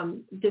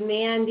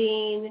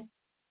 demanding,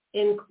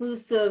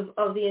 inclusive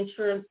of the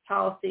insurance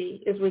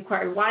policy is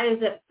required? Why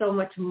is it so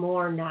much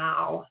more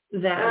now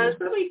than? There's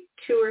probably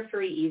 2 or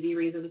 3 easy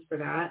reasons for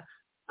that.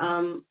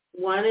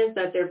 One is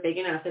that they're big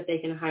enough that they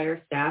can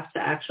hire staff to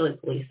actually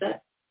police it.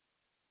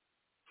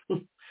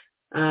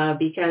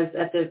 Because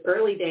at the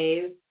early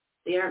days,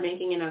 they aren't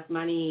making enough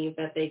money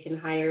that they can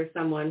hire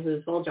someone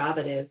whose whole job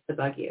it is to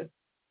bug you.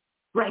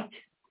 Right.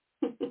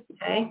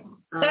 Okay.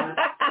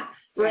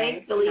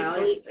 Right.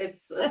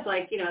 It's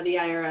like, the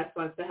IRS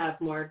wants to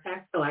have more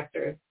tax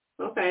collectors.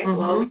 Okay. Mm-hmm.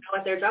 Well, we know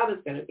what their job is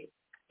going to be.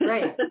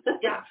 Right.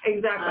 Yeah,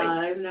 exactly.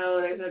 There's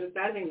no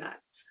deciding that.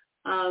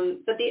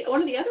 But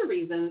one of the other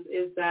reasons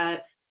is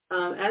that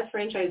as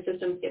franchise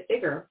systems get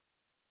bigger,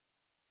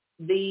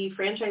 the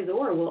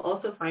franchisor will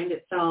also find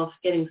itself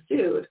getting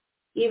sued,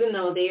 even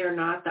though they are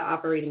not the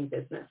operating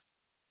business.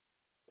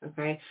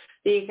 Okay,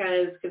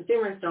 because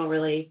consumers don't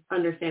really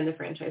understand the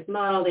franchise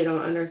model. They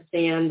don't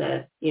understand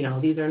that,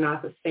 these are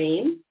not the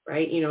same,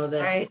 right?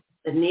 The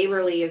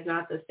neighborly is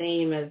not the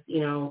same as,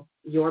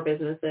 your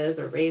businesses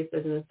or Ray's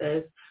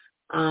businesses.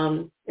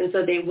 And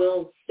so they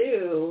will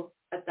sue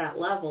at that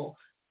level.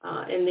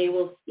 And they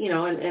will,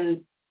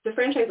 and the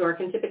franchisor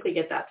can typically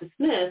get that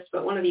dismissed.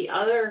 But one of the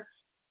other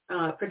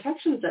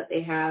protections that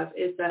they have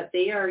is that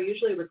they are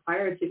usually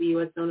required to be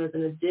what's known as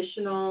an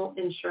additional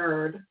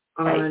insured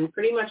on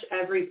pretty much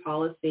every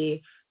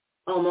policy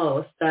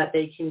almost that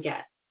they can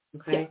get.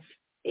 Okay.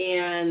 Yeah.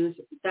 And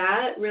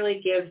that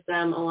really gives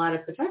them a lot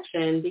of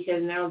protection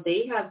because now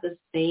they have the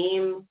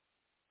same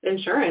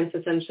insurance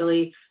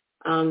essentially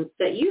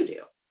that you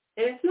do.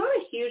 And it's not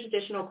a huge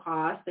additional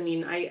cost. I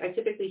mean, I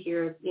typically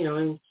hear,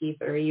 and Keith,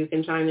 or you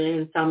can chime in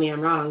and tell me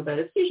I'm wrong, but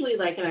it's usually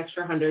like an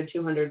extra $100,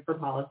 $200 per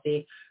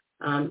policy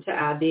to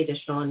add the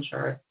additional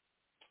insured.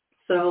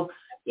 So,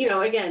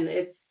 again,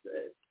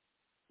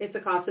 it's a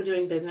cost of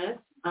doing business,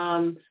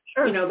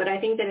 sure. But I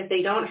think that if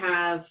they don't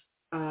have,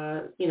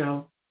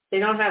 they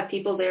don't have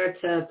people there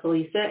to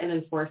police it and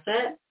enforce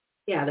it,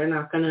 they're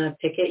not going to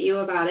picket you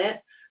about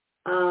it.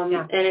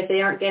 And if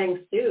they aren't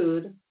getting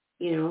sued,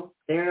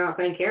 they're not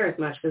going to care as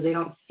much because they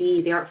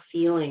aren't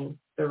feeling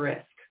the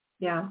risk.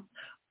 Yeah.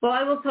 Well,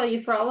 I will tell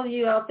you, for all of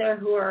you out there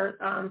who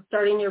are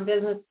starting your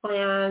business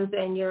plans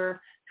and you're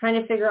trying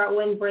to figure out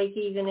when break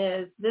even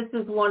is, this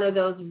is one of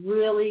those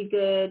really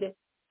good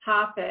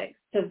topics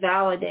to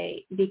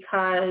validate,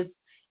 because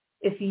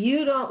if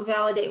you don't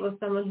validate with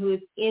someone who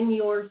is in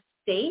your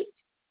state,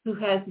 who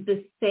has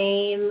the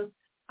same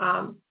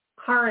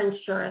car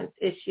insurance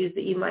issues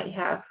that you might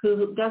have,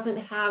 who doesn't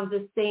have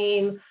the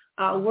same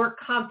work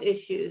comp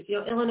issues.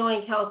 Illinois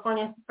and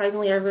California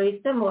surprisingly are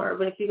very similar,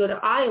 but if you go to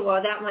Iowa,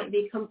 that might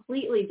be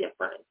completely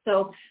different.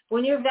 So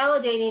when you're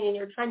validating and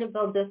you're trying to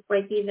build this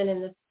break even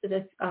and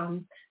this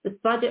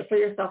budget for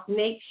yourself,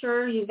 make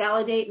sure you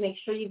validate, make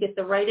sure you get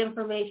the right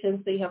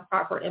information so you have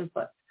proper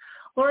input.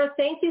 Laura,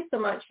 thank you so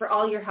much for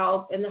all your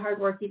help and the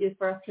hard work you do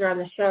for us here on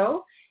the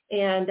show.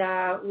 And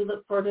we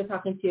look forward to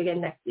talking to you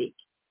again next week.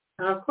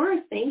 Of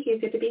course. Thank you.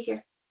 Good to be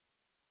here.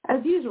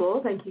 As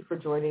usual, thank you for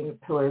joining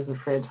Pillars of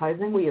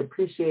Franchising. We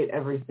appreciate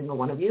every single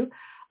one of you.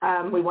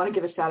 We want to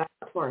give a shout out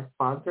to our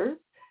sponsors,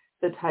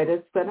 the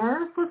Titus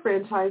Center for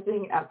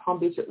Franchising at Palm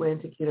Beach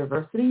Atlantic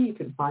University. You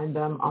can find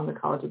them on the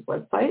college's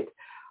website.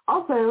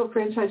 Also,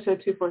 Franchise Show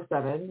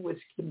 247, which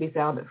can be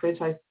found at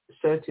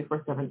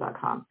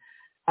franchiseshow247.com.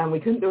 We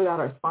couldn't do without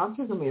our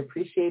sponsors, and we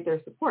appreciate their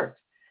support.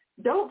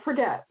 Don't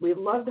forget, we'd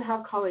love to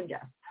have call-in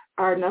guests.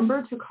 Our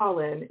number to call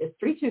in is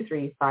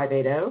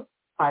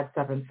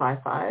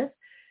 323-580-5755.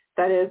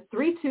 That is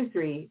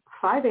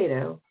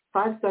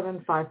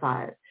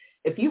 323-580-5755.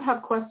 If you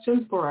have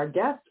questions for our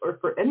guests or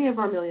for any of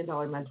our $1 Million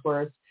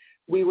Mentors,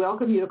 We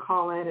welcome you to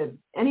call in at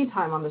any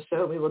time on the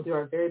show. We will do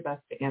our very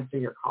best to answer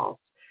your calls.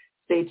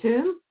 Stay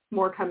tuned.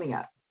 More coming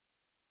up.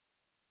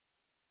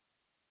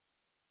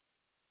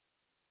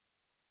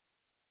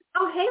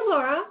 Oh, hey,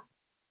 Laura.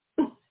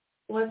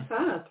 What's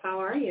up? How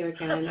are you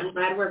again? I'm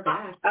glad we're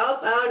back. There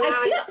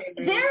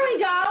we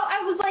go. I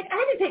was like, I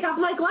had to take off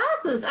my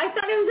glasses. I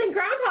thought it was in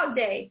Groundhog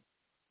Day.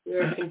 We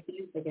were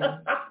confused again.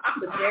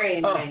 It's very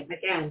annoying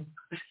again.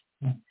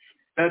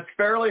 That's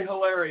fairly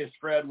hilarious,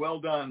 Fred. Well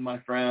done, my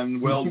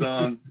friend. Well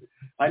done.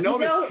 I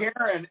noticed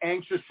Karen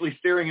anxiously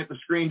staring at the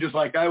screen just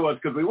like I was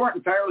because we weren't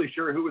entirely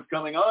sure who was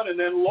coming on, and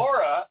then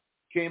Laura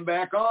came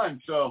back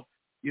on. So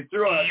you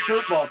threw a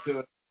curveball to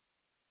it.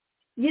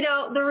 You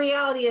know, the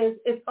reality is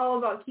it's all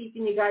about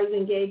keeping you guys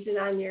engaged and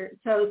on your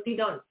toes so you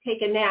don't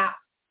take a nap.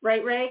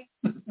 Right, Ray?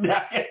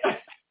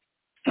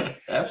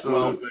 Absolutely.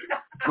 Well,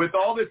 with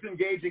all this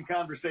engaging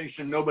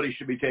conversation, nobody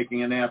should be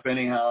taking a nap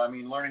anyhow. I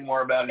mean, learning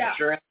more about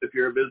insurance if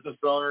you're a business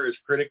owner is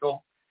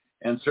critical.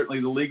 And certainly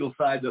the legal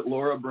side that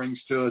Laura brings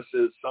to us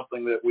is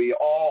something that we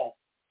all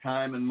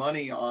time and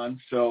money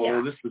on.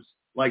 So this was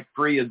like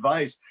free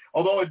advice.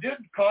 Although it did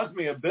cause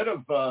me a bit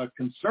of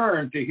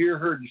concern to hear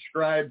her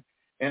describe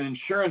an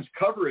insurance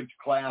coverage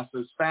class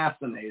is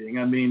fascinating.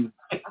 I mean,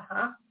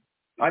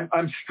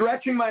 I'm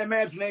stretching my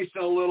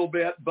imagination a little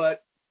bit,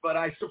 but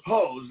I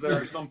suppose there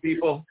are some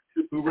people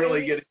who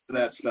really get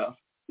into that stuff.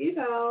 You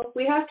know,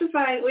 we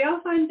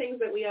all find things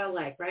that we all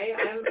like, right?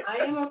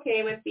 I am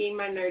okay with being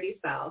my nerdy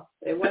self.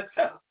 It works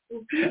out.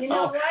 You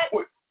know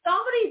what?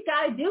 Somebody's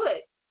got to do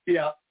it.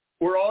 Yeah,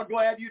 we're all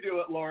glad you do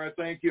it, Laura.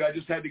 Thank you. I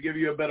just had to give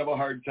you a bit of a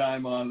hard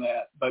time on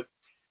that, but.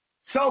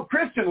 So,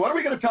 Kristen, what are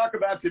we going to talk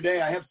about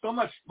today? I have so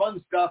much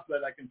fun stuff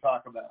that I can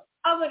talk about.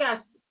 Oh, my gosh.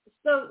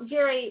 So,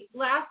 Jerry,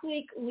 last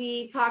week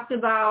we talked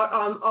about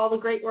all the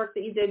great work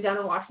that you did down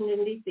in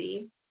Washington,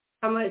 D.C.,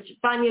 how much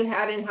fun you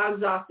had and how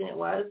exhausting it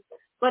was.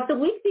 But the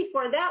week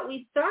before that,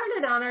 we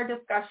started on our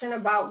discussion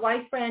about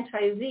why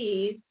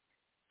franchisees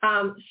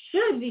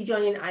should be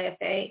joining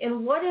IFA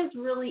and what is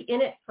really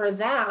in it for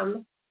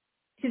them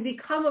to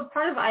become a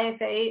part of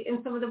IFA and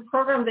some of the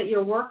programs that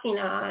you're working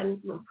on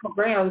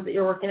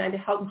to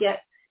help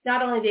get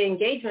not only the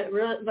engagement,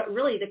 but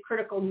really the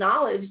critical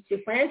knowledge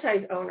to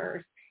franchise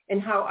owners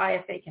and how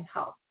IFA can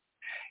help.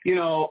 You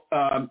know,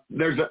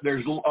 there's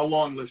a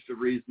long list of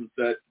reasons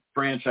that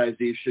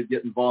franchisees should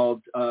get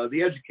involved.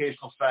 The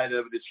educational side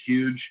of it is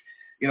huge.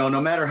 You know,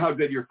 no matter how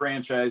good your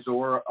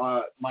franchisor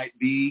might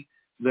be,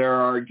 there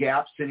are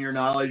gaps in your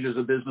knowledge as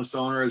a business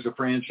owner, as a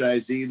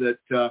franchisee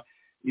that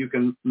you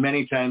can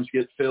many times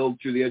get filled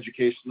through the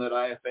education that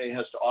IFA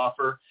has to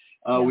offer.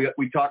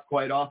 We talk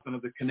quite often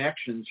of the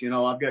connections. You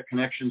know, I've got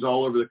connections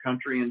all over the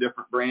country in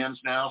different brands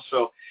now.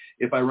 So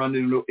if I run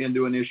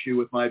into an issue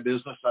with my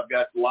business, I've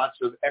got lots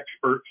of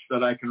experts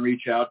that I can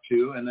reach out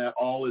to, and that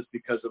all is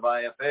because of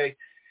IFA.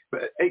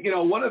 But, you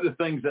know, one of the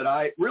things that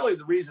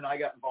the reason I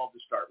got involved to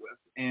start with,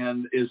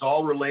 and is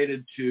all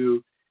related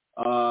to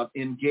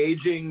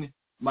engaging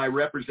my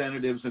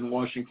representatives in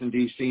Washington,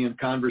 D.C. in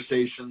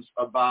conversations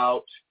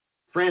about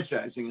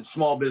franchising and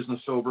small business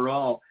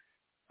overall.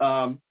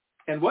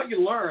 And what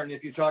you learn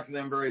if you talk to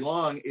them very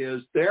long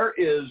is there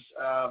is,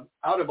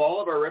 out of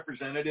all of our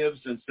representatives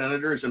and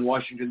senators in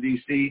Washington,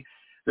 D.C.,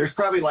 there's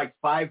probably like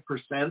 5%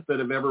 that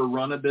have ever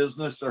run a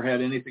business or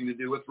had anything to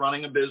do with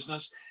running a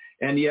business.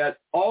 And yet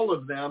all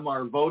of them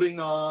are voting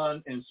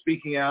on and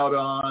speaking out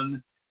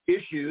on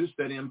issues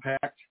that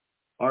impact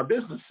our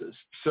businesses.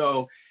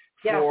 So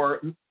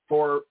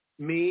for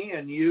me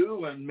and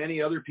you and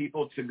many other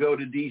people to go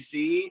to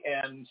D.C.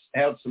 and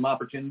have some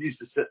opportunities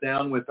to sit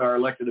down with our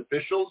elected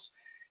officials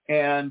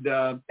and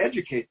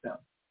educate them,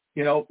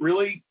 you know,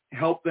 really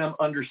help them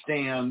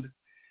understand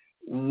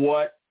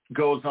what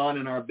goes on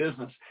in our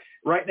business.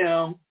 Right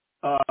now,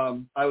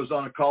 I was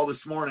on a call this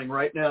morning.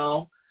 Right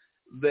now,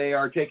 they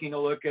are taking a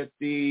look at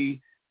the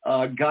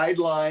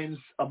guidelines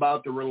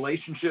about the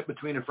relationship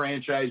between a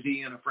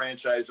franchisee and a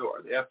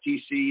franchisor. The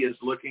FTC is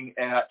looking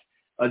at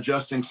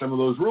adjusting some of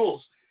those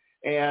rules.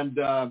 And,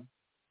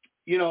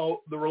 you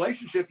know, the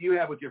relationship you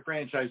have with your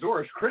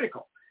franchisor is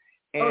critical.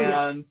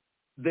 And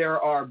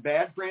there are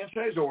bad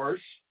franchisors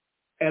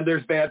and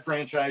there's bad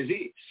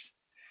franchisees.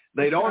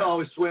 They don't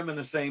always swim in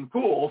the same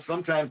pool.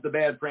 Sometimes the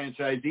bad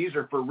franchisees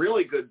are for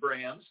really good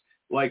brands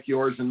like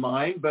yours and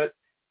mine, but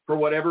for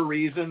whatever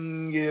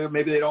reason,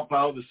 maybe they don't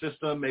follow the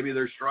system. Maybe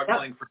they're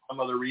struggling for some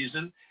other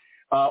reason.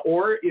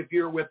 Or if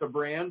you're with a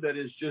brand that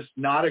is just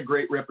not a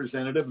great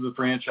representative of the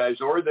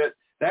franchisor,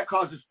 that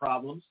causes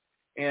problems.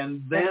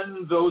 And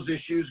then those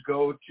issues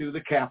go to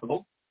the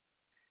Capitol.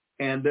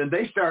 And then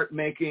they start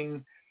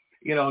making,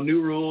 you know,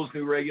 new rules,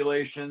 new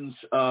regulations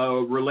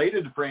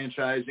related to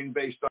franchising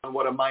based on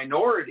what a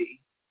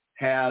minority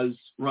has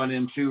run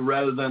into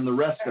rather than the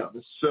rest of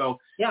us. So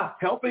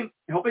helping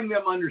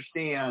them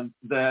understand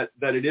that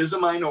it is a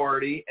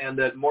minority and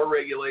that more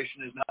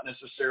regulation is not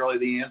necessarily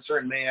the answer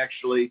and may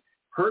actually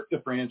hurt the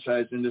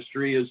franchise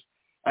industry is,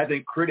 I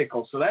think,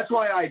 critical. So that's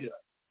why I do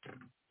it.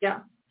 Yeah.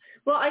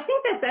 Well, I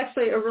think that's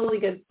actually a really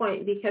good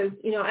point because,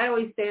 I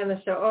always say on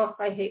the show,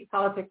 I hate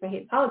politics. But,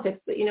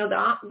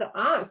 the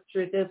honest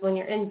truth is when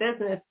you're in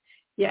business,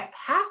 you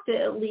have to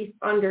at least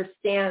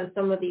understand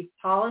some of these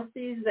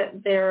policies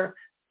that they're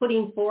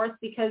putting forth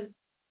because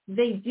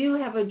they do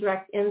have a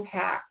direct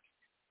impact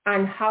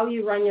on how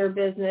you run your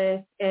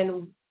business.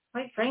 And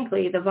quite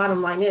frankly, the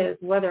bottom line is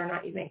whether or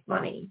not you make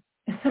money.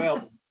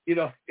 Well,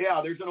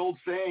 there's an old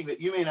saying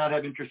that you may not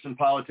have interest in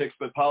politics,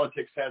 but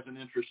politics has an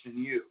interest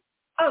in you.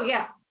 Oh,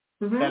 yeah.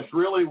 Mm-hmm. That's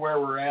really where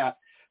we're at.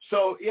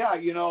 So,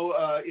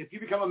 if you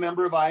become a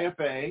member of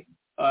IFA,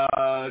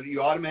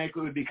 you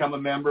automatically would become a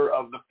member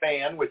of the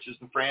FAN, which is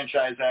the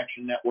Franchise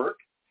Action Network.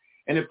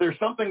 And if there's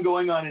something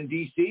going on in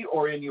D.C.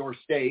 or in your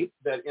state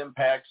that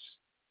impacts,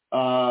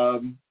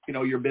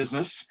 your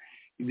business,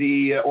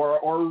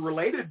 or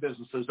related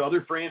businesses,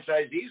 other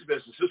franchisees'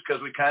 businesses,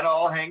 because we kind of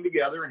all hang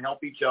together and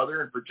help each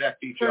other and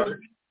protect each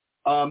other,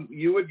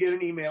 you would get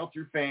an email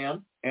through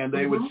FAN, and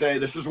they would say,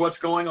 this is what's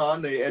going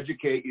on. They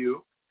educate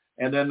you.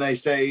 And then they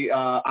say,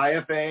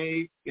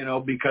 IFA,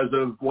 because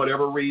of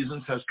whatever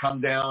reasons has come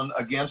down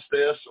against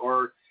this,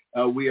 or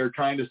we are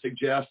trying to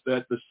suggest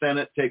that the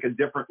Senate take a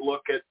different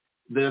look at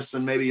this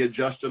and maybe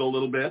adjust it a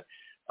little bit.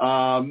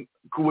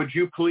 Would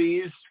you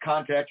please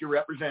contact your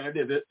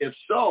representative? If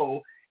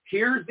so,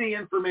 here's the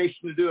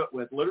information to do it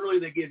with. Literally,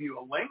 they give you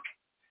a link.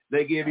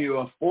 They give you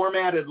a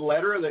formatted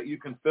letter that you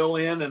can fill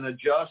in and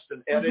adjust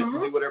and edit and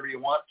do whatever you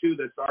want to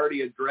that's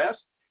already addressed.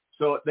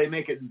 So they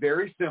make it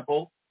very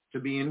simple to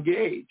be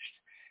engaged.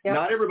 Yep.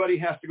 Not everybody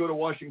has to go to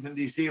Washington,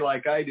 D.C.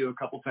 like I do a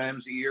couple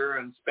times a year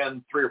and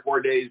spend 3 or 4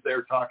 days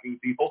there talking to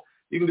people.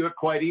 You can do it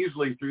quite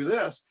easily through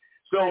this.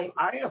 So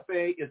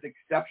IFA is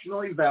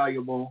exceptionally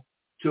valuable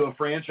to a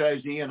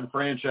franchisee and a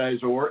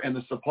franchisor and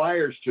the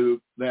suppliers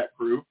to that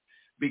group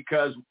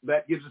because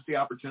that gives us the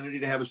opportunity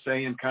to have a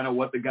say in kind of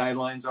what the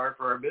guidelines are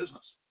for our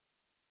business.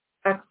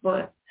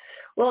 Excellent.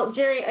 Well,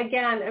 Jerry,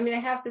 again, I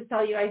have to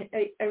tell you,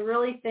 I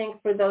really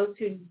think for those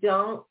who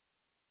don't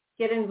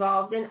get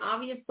involved, and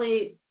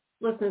obviously,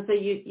 listen, so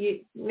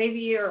you maybe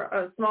you're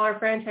a smaller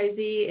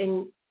franchisee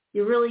and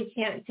you really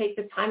can't take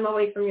the time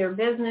away from your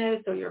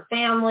business or your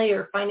family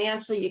or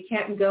financially, you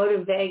can't go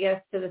to Vegas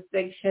to this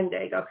big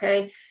shindig,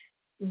 okay?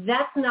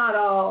 That's not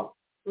all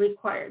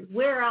required.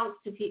 Where else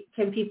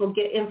can people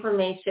get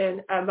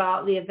information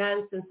about the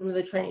events and some of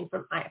the training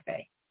from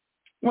IFA?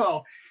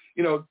 Well,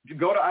 to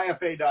go to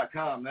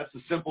IFA.com, that's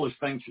the simplest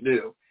thing to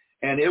do.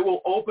 And it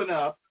will open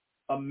up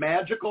a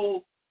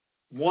magical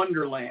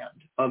wonderland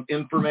of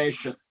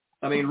information.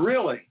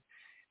 Really,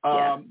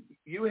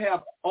 you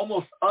have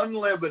almost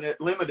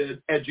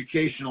unlimited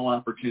educational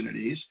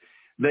opportunities.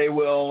 They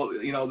will,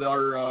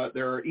 there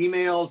are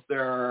emails,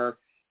 there are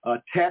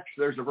texts,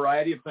 there's a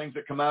variety of things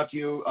that come out to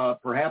you,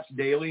 perhaps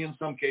daily in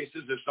some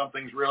cases if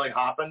something's really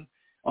hopping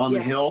on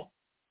the Hill.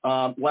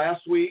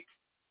 Last week,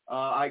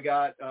 I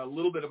got a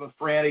little bit of a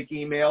frantic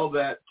email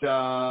that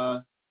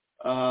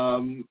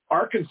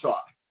Arkansas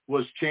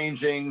was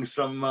changing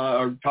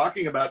or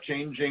talking about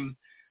changing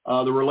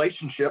the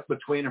relationship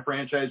between a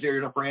franchisor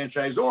and a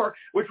franchisor,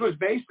 which was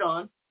based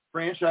on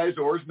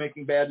franchisors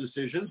making bad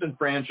decisions and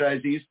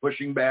franchisees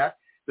pushing back.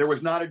 There was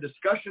not a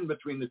discussion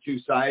between the two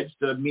sides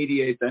to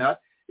mediate that.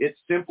 It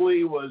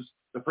simply was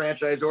the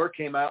franchisor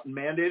came out and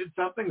mandated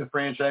something. The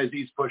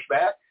franchisees pushed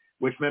back,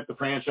 which meant the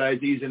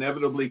franchisees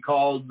inevitably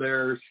called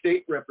their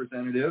state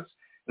representatives,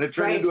 and it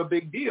turned into a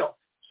big deal.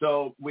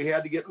 So we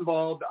had to get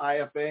involved.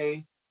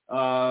 IFA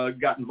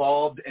got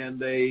involved, and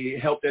they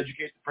helped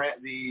educate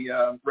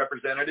the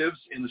representatives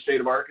in the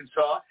state of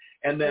Arkansas,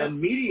 and then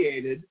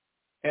mediated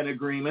an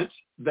agreement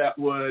that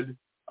would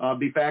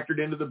be factored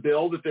into the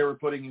bill that they were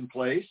putting in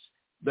place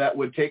that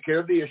would take care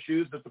of the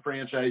issues that the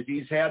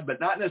franchisees had, but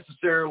not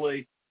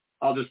necessarily,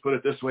 I'll just put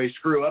it this way,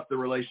 screw up the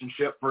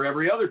relationship for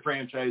every other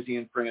franchisee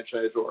and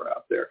franchisor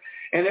out there.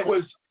 And it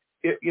was,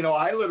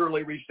 I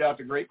literally reached out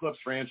to Great Clips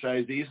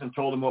franchisees and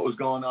told them what was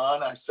going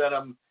on. I sent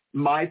them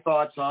my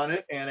thoughts on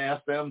it and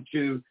asked them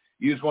to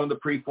use one of the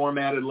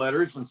pre-formatted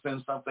letters and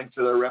send something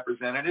to their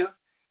representative.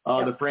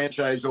 The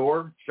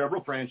franchisor,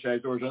 several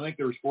franchisors, I think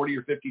there was 40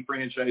 or 50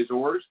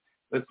 franchisors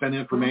that sent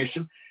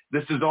information.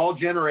 This is all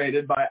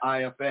generated by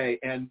IFA.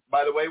 And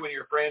by the way, when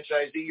you're a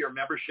franchisee, your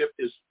membership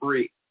is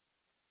free.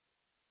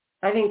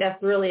 I think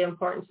that's really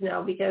important to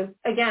know because,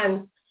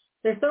 again,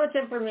 there's so much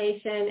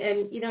information.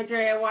 And,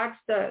 Jerry, I watched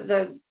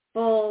the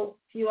full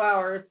few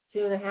hours,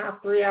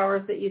 2.5, 3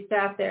 hours that you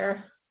sat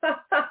there.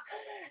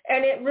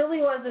 And it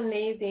really was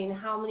amazing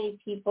how many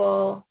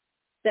people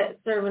that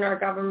serve in our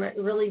government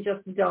really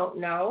just don't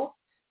know.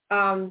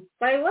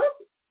 But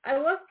I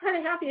was kind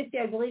of happy to see,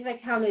 I believe I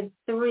counted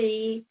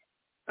 3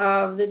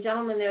 of the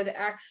gentlemen there that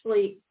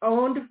actually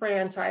owned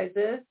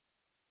franchises.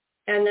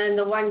 And then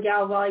the one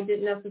gal, while I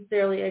didn't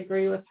necessarily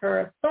agree with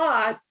her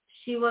thoughts,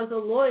 she was a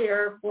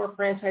lawyer for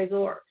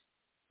franchisors.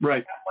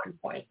 Right. At one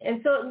point.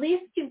 And so at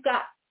least you've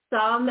got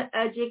some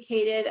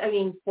educated,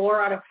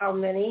 4 out of how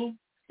many?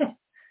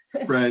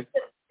 Right.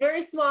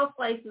 Very small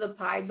slice of the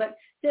pie, but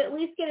to at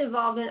least get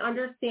involved and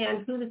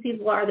understand who the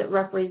people are that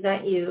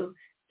represent you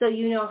so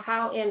you know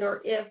how and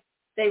or if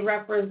they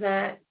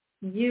represent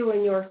you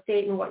and your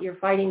state and what you're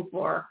fighting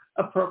for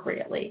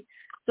appropriately.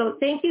 So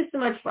thank you so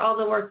much for all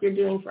the work you're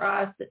doing for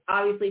us.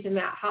 Obviously to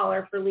Matt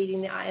Holler for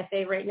leading the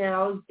IFA right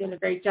now. He's doing a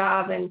great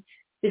job. And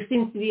there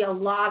seems to be a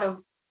lot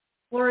of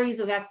flurries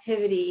of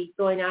activity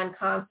going on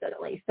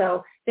constantly.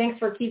 So thanks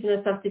for keeping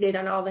us up to date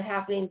on all the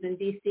happenings in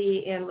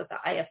DC and with the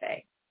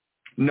IFA.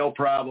 No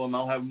problem.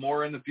 I'll have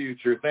more in the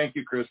future. Thank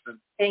you, Kristen.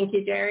 Thank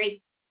you,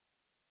 Jerry.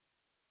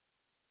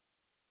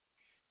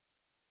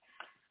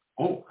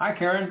 Oh, hi,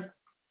 Karen.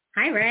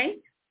 Hi, Ray.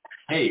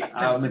 Hey,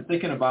 I've been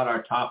thinking about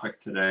our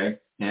topic today,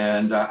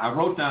 and I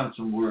wrote down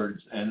some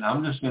words, and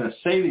I'm just going to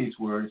say these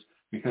words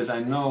because I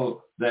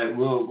know that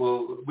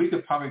we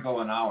could probably go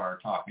an hour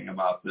talking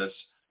about this.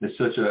 It's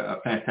such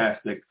a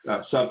fantastic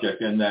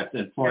subject, and that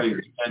employee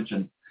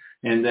retention.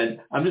 And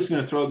then I'm just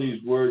going to throw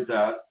these words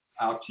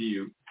out to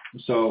you.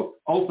 So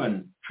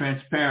open,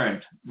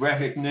 transparent,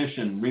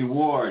 recognition,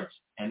 rewards,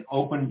 and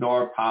open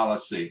door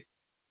policy.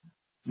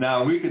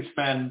 Now, we could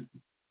spend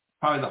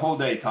probably the whole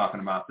day talking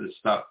about this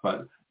stuff,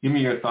 but give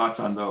me your thoughts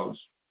on those.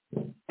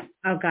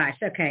 Oh, gosh.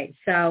 Okay.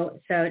 So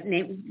got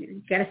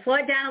to slow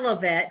it down a little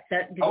bit.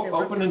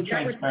 Open and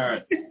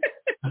transparent.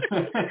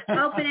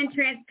 Open and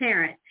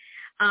transparent.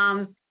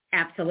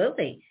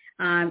 Absolutely.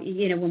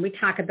 When we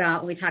talk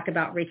about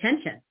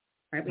retention,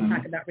 right? We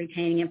talk about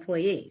retaining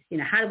employees.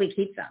 How do we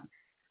keep them?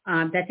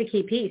 That's a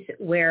key piece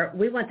where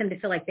we want them to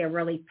feel like they're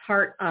really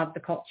part of the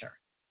culture,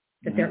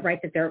 that they're right,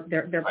 that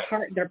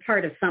they're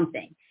part of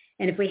something.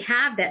 And if we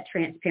have that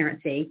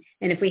transparency,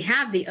 and if we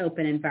have the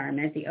open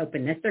environment, the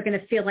openness, they're going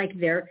to feel like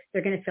they're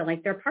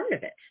part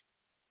of it.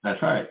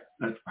 That's right.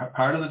 That's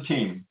part of the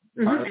team.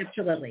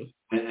 Absolutely.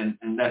 And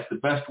that's the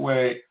best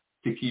way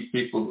to keep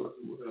people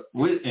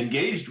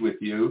engaged with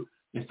you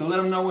is to let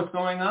them know what's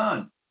going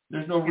on.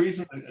 There's no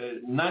reason.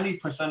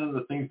 90% of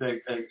the things that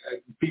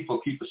people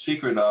keep a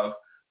secret of,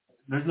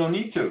 there's no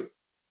need to.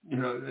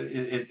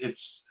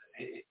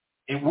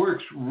 It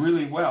works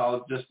really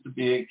well just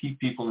to keep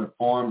people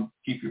informed,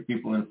 keep your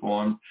people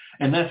informed,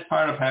 and that's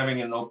part of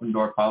having an open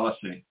door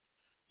policy.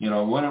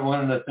 One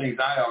of the things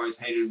I always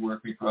hated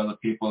working for other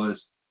people is,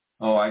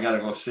 I got to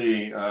go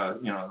see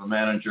the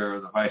manager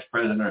or the vice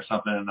president or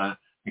something, and I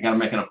got to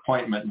make an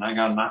appointment, and I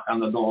got to knock on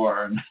the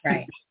door, and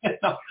right.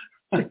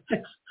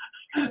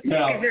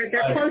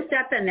 They're closed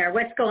up in there.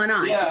 What's going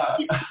on? Yeah.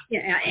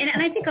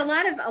 And I think a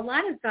lot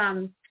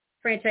of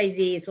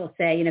franchisees will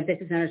say,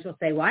 business owners will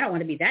say, well, I don't want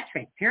to be that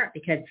transparent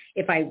because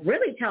if I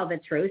really tell the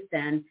truth,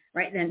 then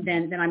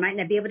I might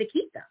not be able to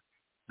keep them.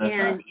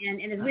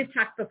 And as we've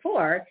talked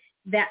before,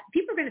 that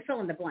people are going to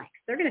fill in the blanks.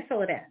 They're going to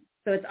fill it in.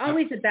 So it's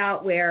always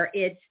about where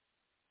it's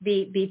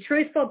be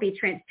truthful, be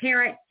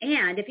transparent.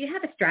 And if you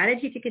have a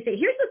strategy, if you can say,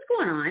 here's what's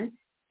going on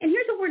and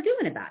here's what we're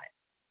doing about it.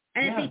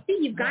 And if they see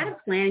you've got a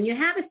plan, you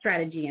have a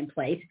strategy in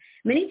place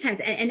many times,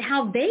 and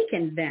how they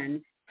can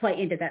then play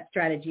into that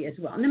strategy as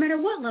well. No matter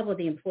what level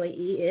the employee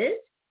is,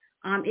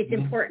 it's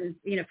important,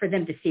 for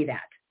them to see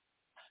that.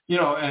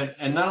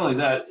 And not only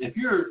that, if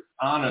you're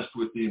honest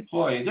with the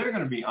employee, they're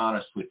going to be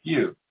honest with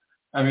you.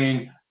 I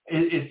mean,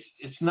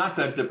 it's not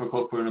that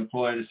difficult for an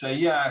employee to say,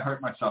 yeah, I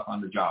hurt myself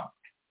on the job.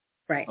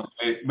 Right.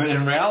 Okay? But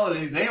in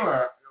reality, they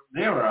were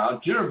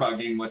out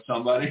jitterbugging with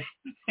somebody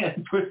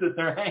and twisted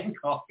their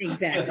ankle.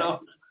 Exactly.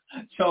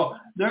 So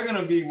they're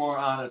going to be more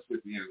honest with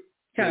you.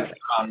 Totally.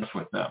 Honest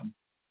with them.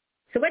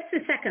 So what's the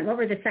second? What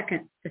were the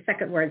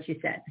second words you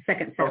said? The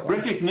second set of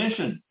words.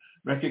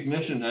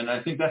 Recognition, and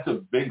I think that's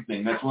a big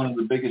thing. That's one of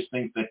the biggest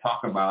things they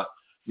talk about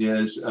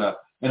is,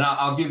 and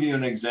I'll give you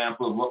an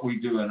example of what we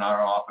do in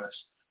our office.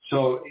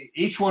 So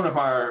each one of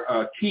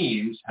our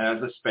teams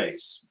has a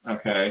space,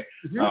 okay?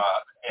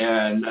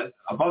 And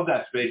above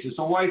that space is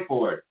a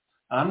whiteboard.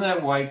 On that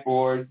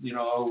whiteboard,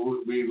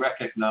 we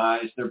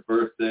recognize their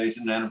birthdays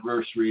and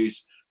anniversaries.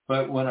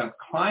 But when a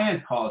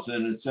client calls in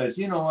and says,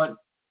 you know what,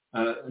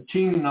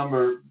 team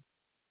number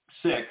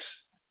 6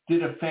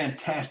 did a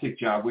fantastic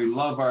job. We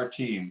love our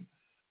team.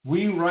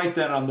 We write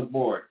that on the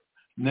board.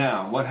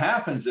 Now, what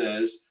happens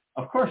is,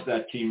 of course,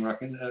 that team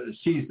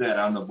sees that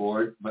on the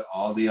board, but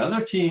all the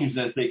other teams,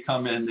 as they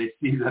come in, they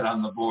see that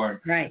on the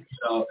board. Right.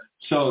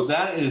 So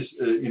that is,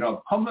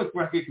 public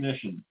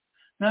recognition.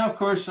 Now, of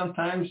course,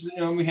 sometimes,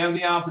 we have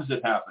the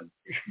opposite happen.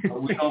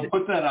 We don't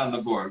put that on the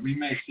board. We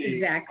may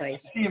see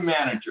a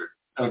manager,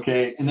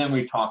 okay, and then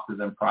we talk to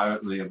them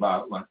privately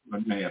about what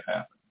may have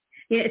happened.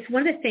 Yeah, it's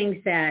one of the things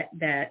that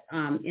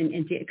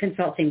in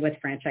consulting with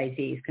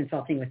franchisees,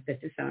 consulting with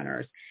business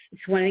owners,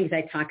 it's one of the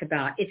things I talk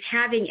about. It's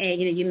having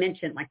you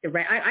mentioned like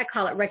I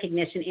call it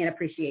recognition and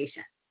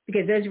appreciation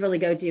because those really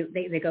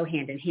they go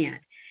hand in hand.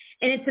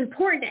 And it's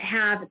important to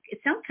have, it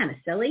sounds kind of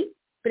silly,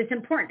 but it's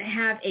important to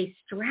have a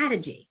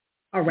strategy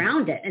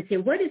around it and say,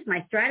 what is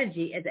my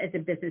strategy as a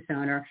business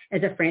owner,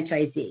 as a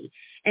franchisee,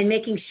 and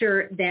making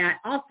sure that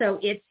also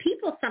it's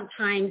people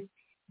sometimes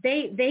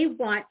they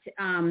want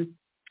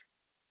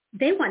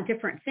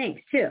different things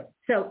too.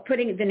 So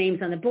putting the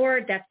names on the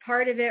board, that's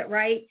part of it,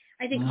 right?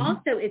 I think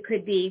also it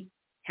could be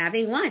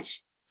having lunch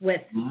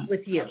with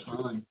you.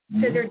 Absolutely.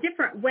 So there are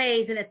different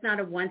ways, and it's not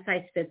a one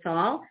size fits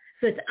all.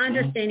 So it's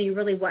understanding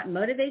really what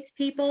motivates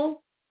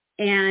people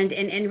and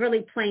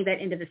really playing that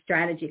into the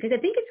strategy. Because I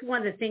think it's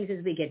one of the things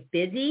as we get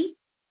busy,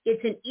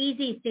 it's an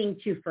easy thing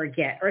to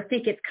forget or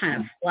think it's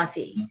kind of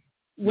fluffy.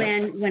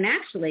 When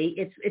actually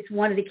it's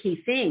one of the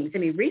key things. I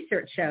mean,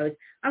 research shows,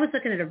 I was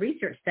looking at a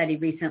research study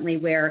recently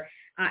where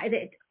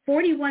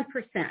 41%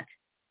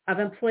 of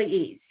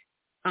employees,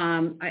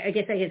 I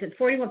guess it's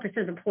 41%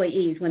 of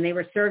employees when they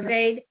were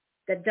surveyed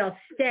that they'll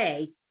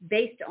stay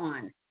based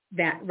on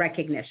that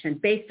recognition,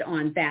 based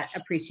on that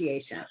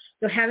appreciation.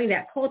 So having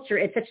that culture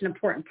is such an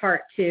important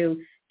part to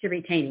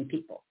retaining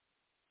people.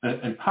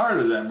 And part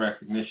of that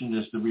recognition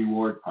is the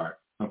reward part.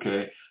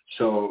 Okay,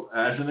 so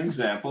as an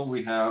example,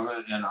 we have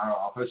in our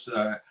office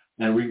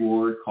a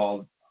reward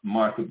called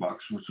Martha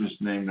Bucks, which was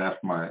named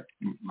after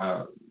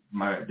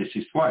my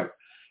deceased wife.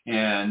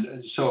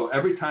 And so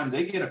every time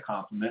they get a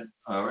compliment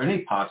or any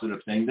positive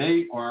thing,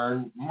 they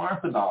earn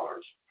Martha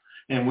dollars.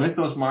 And with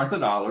those Martha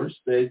dollars,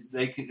 we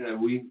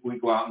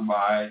go out and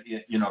buy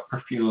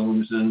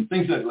perfumes and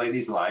things that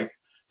ladies like,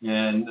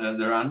 and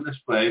they're on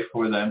display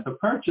for them to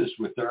purchase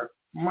with their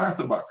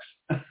Martha Bucks.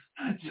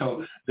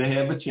 So they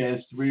have a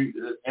chance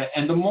to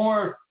and the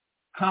more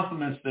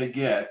compliments they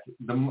get,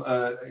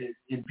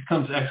 it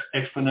becomes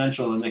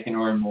exponential, and they can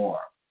earn more.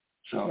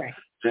 So right.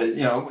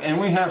 And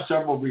we have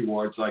several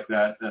rewards like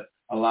that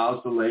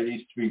allows the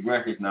ladies to be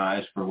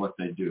recognized for what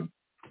they do.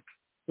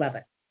 Love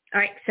it. All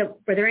right. So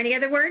were there any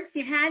other words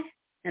you had?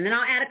 And then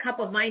I'll add a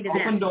couple of mine to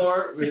that. Open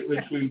door,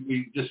 which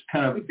we just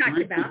kind of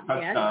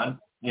touched on.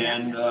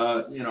 And,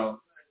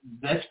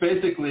 that's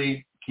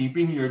basically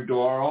keeping your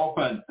door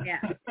open. Yeah,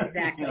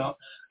 exactly.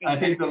 I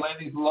think the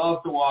ladies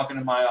love to walk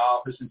into my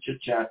office and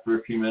chit-chat for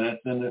a few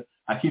minutes. And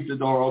I keep the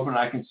door open.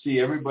 I can see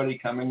everybody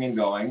coming and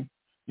going,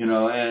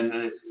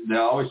 and they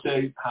always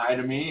say hi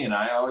to me. And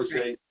I always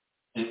say,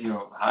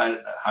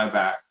 hi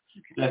back.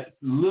 That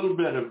little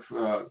bit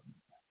of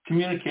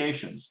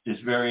communications is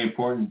very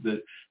important,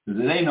 that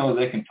they know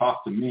they can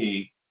talk to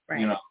me,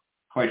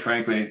 quite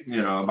frankly,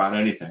 about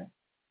anything.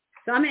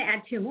 So I'm going to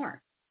add two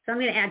more. So I'm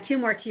going to add two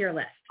more to your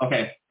list.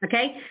 Okay.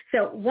 Okay.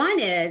 So one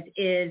is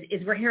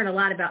we're hearing a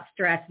lot about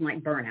stress and like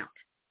burnout.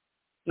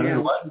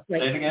 What?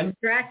 Like say it again.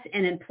 Stress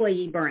and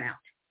employee burnout.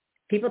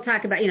 People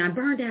talk about, I'm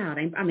burned out.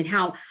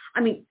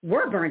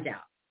 We're burned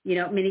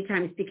out, many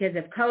times because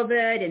of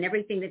COVID and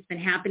everything that's been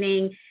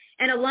happening.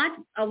 And a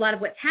lot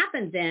of what's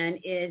happened then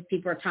is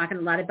people are talking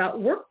a lot about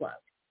workload.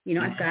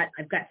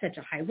 I've got such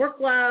a high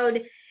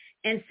workload.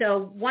 And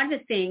so one of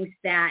the things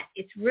that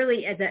it's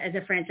really as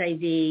a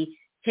franchisee,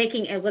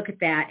 taking a look at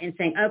that and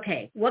saying,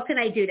 okay, what can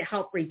I do to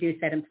help reduce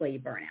that employee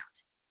burnout?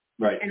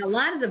 Right. And a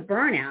lot of the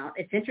burnout,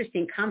 it's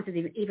interesting, comes with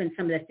even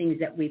some of the things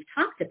that we've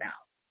talked about,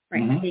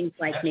 right? Mm-hmm. Things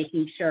like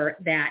making sure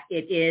that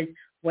it is,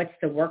 what's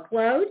the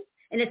workload?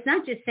 And it's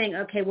not just saying,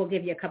 okay, we'll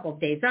give you a couple of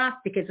days off,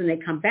 because when they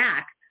come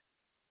back,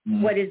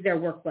 what is their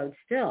workload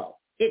still?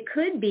 It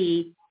could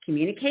be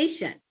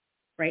communication,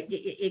 right?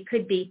 It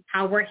could be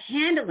how we're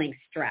handling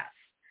stress.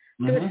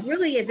 So it's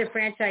really, as a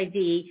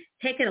franchisee,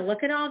 taking a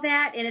look at all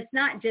that. And it's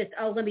not just,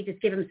 let me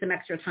just give them some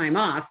extra time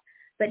off,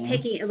 but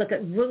taking a look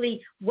at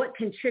really what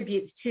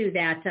contributes to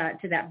that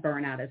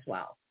burnout as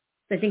well.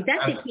 So I think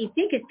that's the key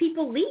thing, is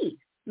people leave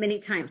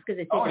many times because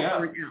they think they're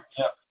burnt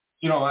out.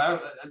 Yeah.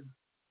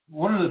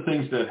 One of the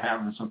things that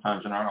happens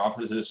sometimes in our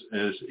office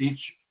is each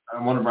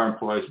one of our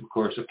employees, of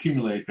course,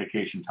 accumulate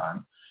vacation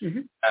time.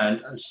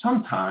 And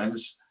sometimes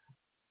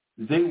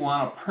they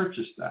want to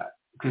purchase that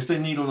because they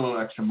need a little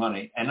extra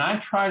money. And I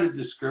try to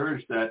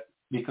discourage that,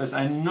 because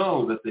I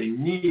know that they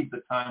need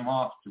the time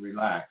off to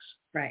relax.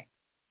 Right.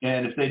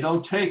 And if they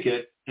don't take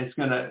it, it's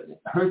going to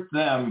hurt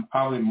them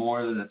probably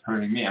more than it's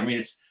hurting me. I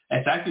mean,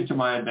 it's actually to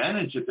my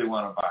advantage if they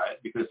want to buy it,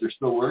 because they're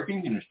still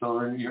working and they're still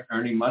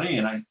earning money.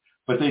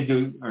 But they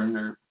do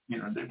earn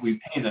we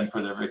pay them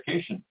for their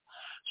vacation.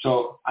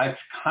 So I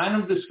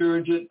kind of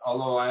discourage it,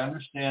 although I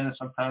understand that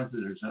sometimes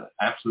there's an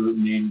absolute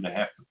need to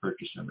have to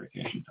purchase their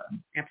vacation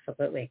time.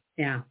 Absolutely.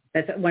 Yeah.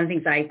 That's one of the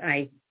things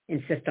I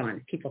insist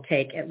on. People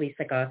take at least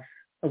like a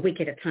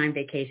week at a time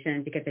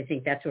vacation, because I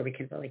think that's where we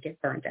can really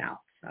get burned out.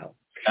 So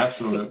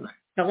absolutely.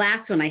 The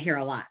last one I hear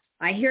a lot.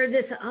 I hear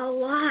this a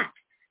lot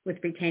with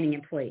retaining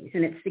employees,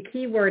 and it's the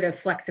key word of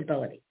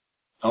flexibility.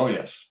 Oh,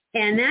 yes.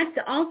 And that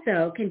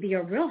also can be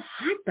a real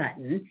hot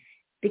button,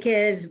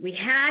 because we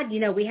had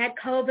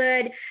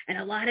COVID, and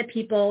a lot of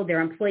people,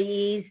 their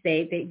employees,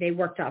 they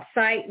worked off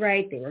site,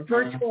 right? They were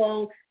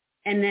virtual.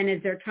 And then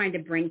as they're trying to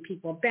bring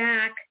people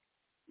back,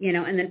 and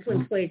then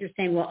employees are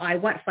saying, well, I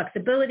want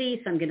flexibility,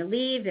 so I'm going to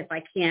leave if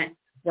I can't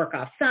work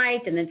off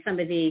site. And then some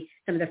of the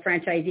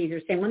franchisees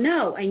are saying, well,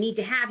 no, I need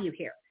to have you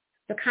here.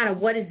 So kind of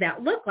what does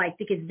that look like?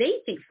 Because they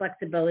think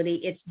flexibility,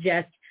 it's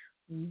just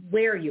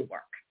where you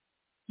work.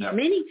 Yep.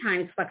 Many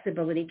times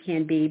flexibility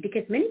can be,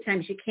 because many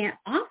times you can't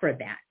offer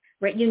that.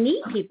 Right? You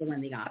need people in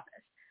the office.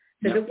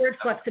 So the word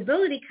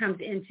flexibility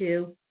comes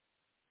into,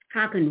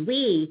 how can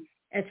we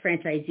as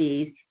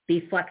franchisees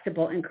be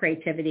flexible in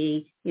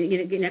creativity,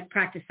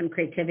 practice some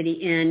creativity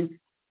in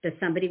Does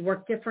somebody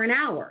work different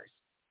hours?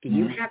 Do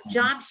you have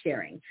job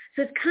sharing?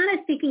 So it's kind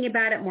of thinking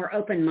about it more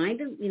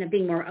open-minded,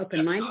 being more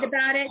open-minded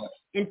about it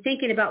and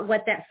thinking about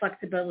what that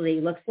flexibility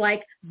looks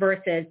like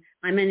versus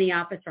I'm in the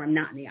office or I'm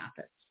not in the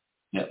office.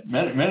 Yeah,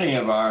 many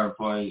of our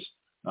employees,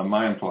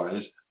 my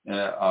employees,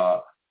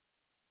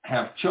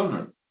 have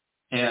children,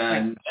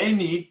 and they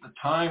need the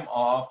time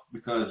off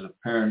because of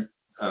parent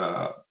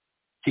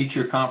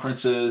teacher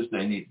conferences.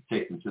 They need to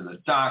take them to the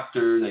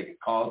doctor. They get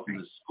called from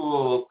the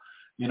school,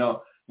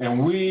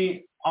 and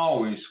we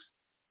always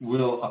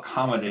will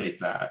accommodate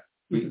that,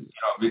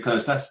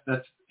 because that's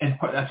an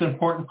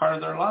important part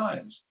of their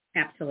lives.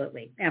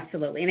 Absolutely.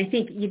 And I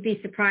think you'd be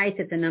surprised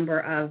at the number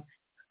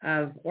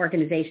of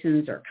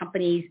organizations or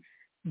companies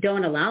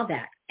don't allow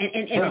that. And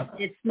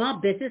it's small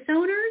business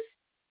owners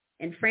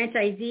and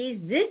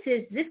franchisees.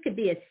 This could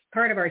be a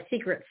part of our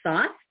secret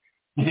sauce,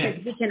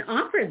 because we can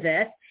offer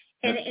this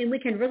and we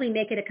can really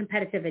make it a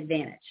competitive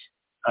advantage.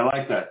 I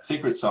like that.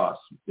 Secret sauce.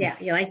 Yeah,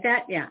 you like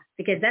that? Yeah,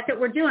 because that's what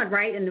we're doing,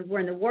 right? And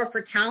we're in the war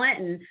for talent,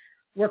 and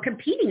we're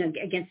competing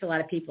against a lot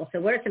of people. So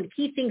what are some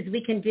key things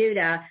we can do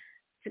to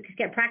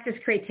get practice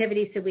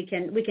creativity so we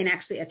can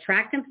actually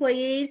attract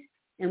employees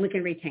and we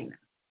can retain them?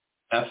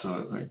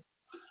 Absolutely.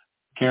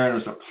 Karen, it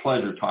was a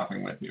pleasure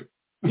talking with you.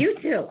 You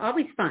too.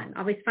 Always fun.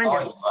 Always fun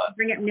to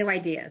bring up new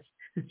ideas.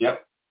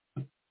 Yep.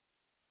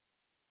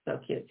 So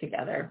cute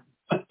together.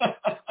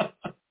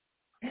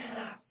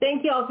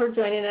 Thank you all for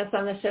joining us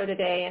on the show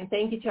today, and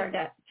thank you to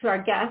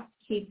our guest,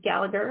 Keith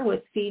Gallagher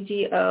with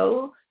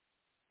CGO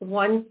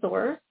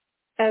OneSource.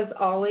 As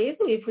always,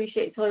 we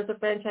appreciate Pillars of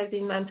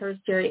Franchising mentors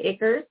Jerry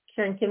Akers,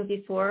 Karen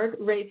Kimsey-Ford,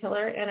 Ray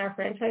Pillar, and our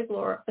franchise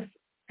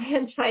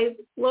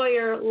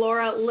lawyer,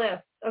 Laura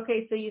Lift.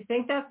 Okay, so you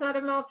think that's not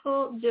a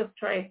mouthful? Just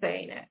try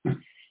saying it.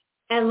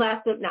 And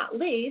last but not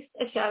least,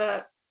 a shout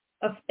out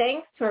of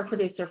thanks to our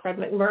producer, Fred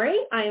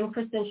McMurray. I am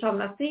Kristen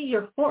Shaughnessy,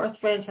 your fourth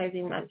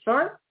franchising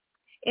mentor.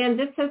 And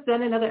this has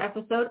been another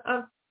episode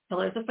of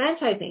Pillars of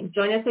Franchising.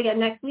 Join us again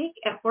next week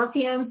at 4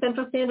 p.m.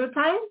 Central Standard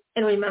Time.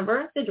 And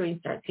remember, the dream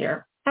starts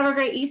here. Have a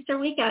great Easter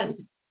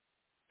weekend.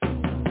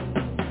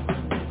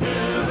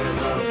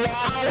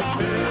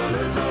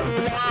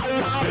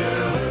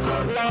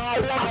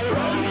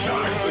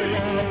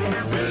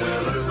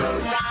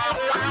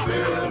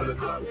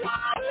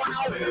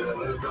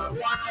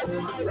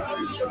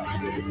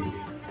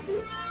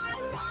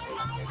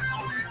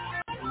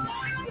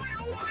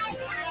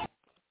 Franchising.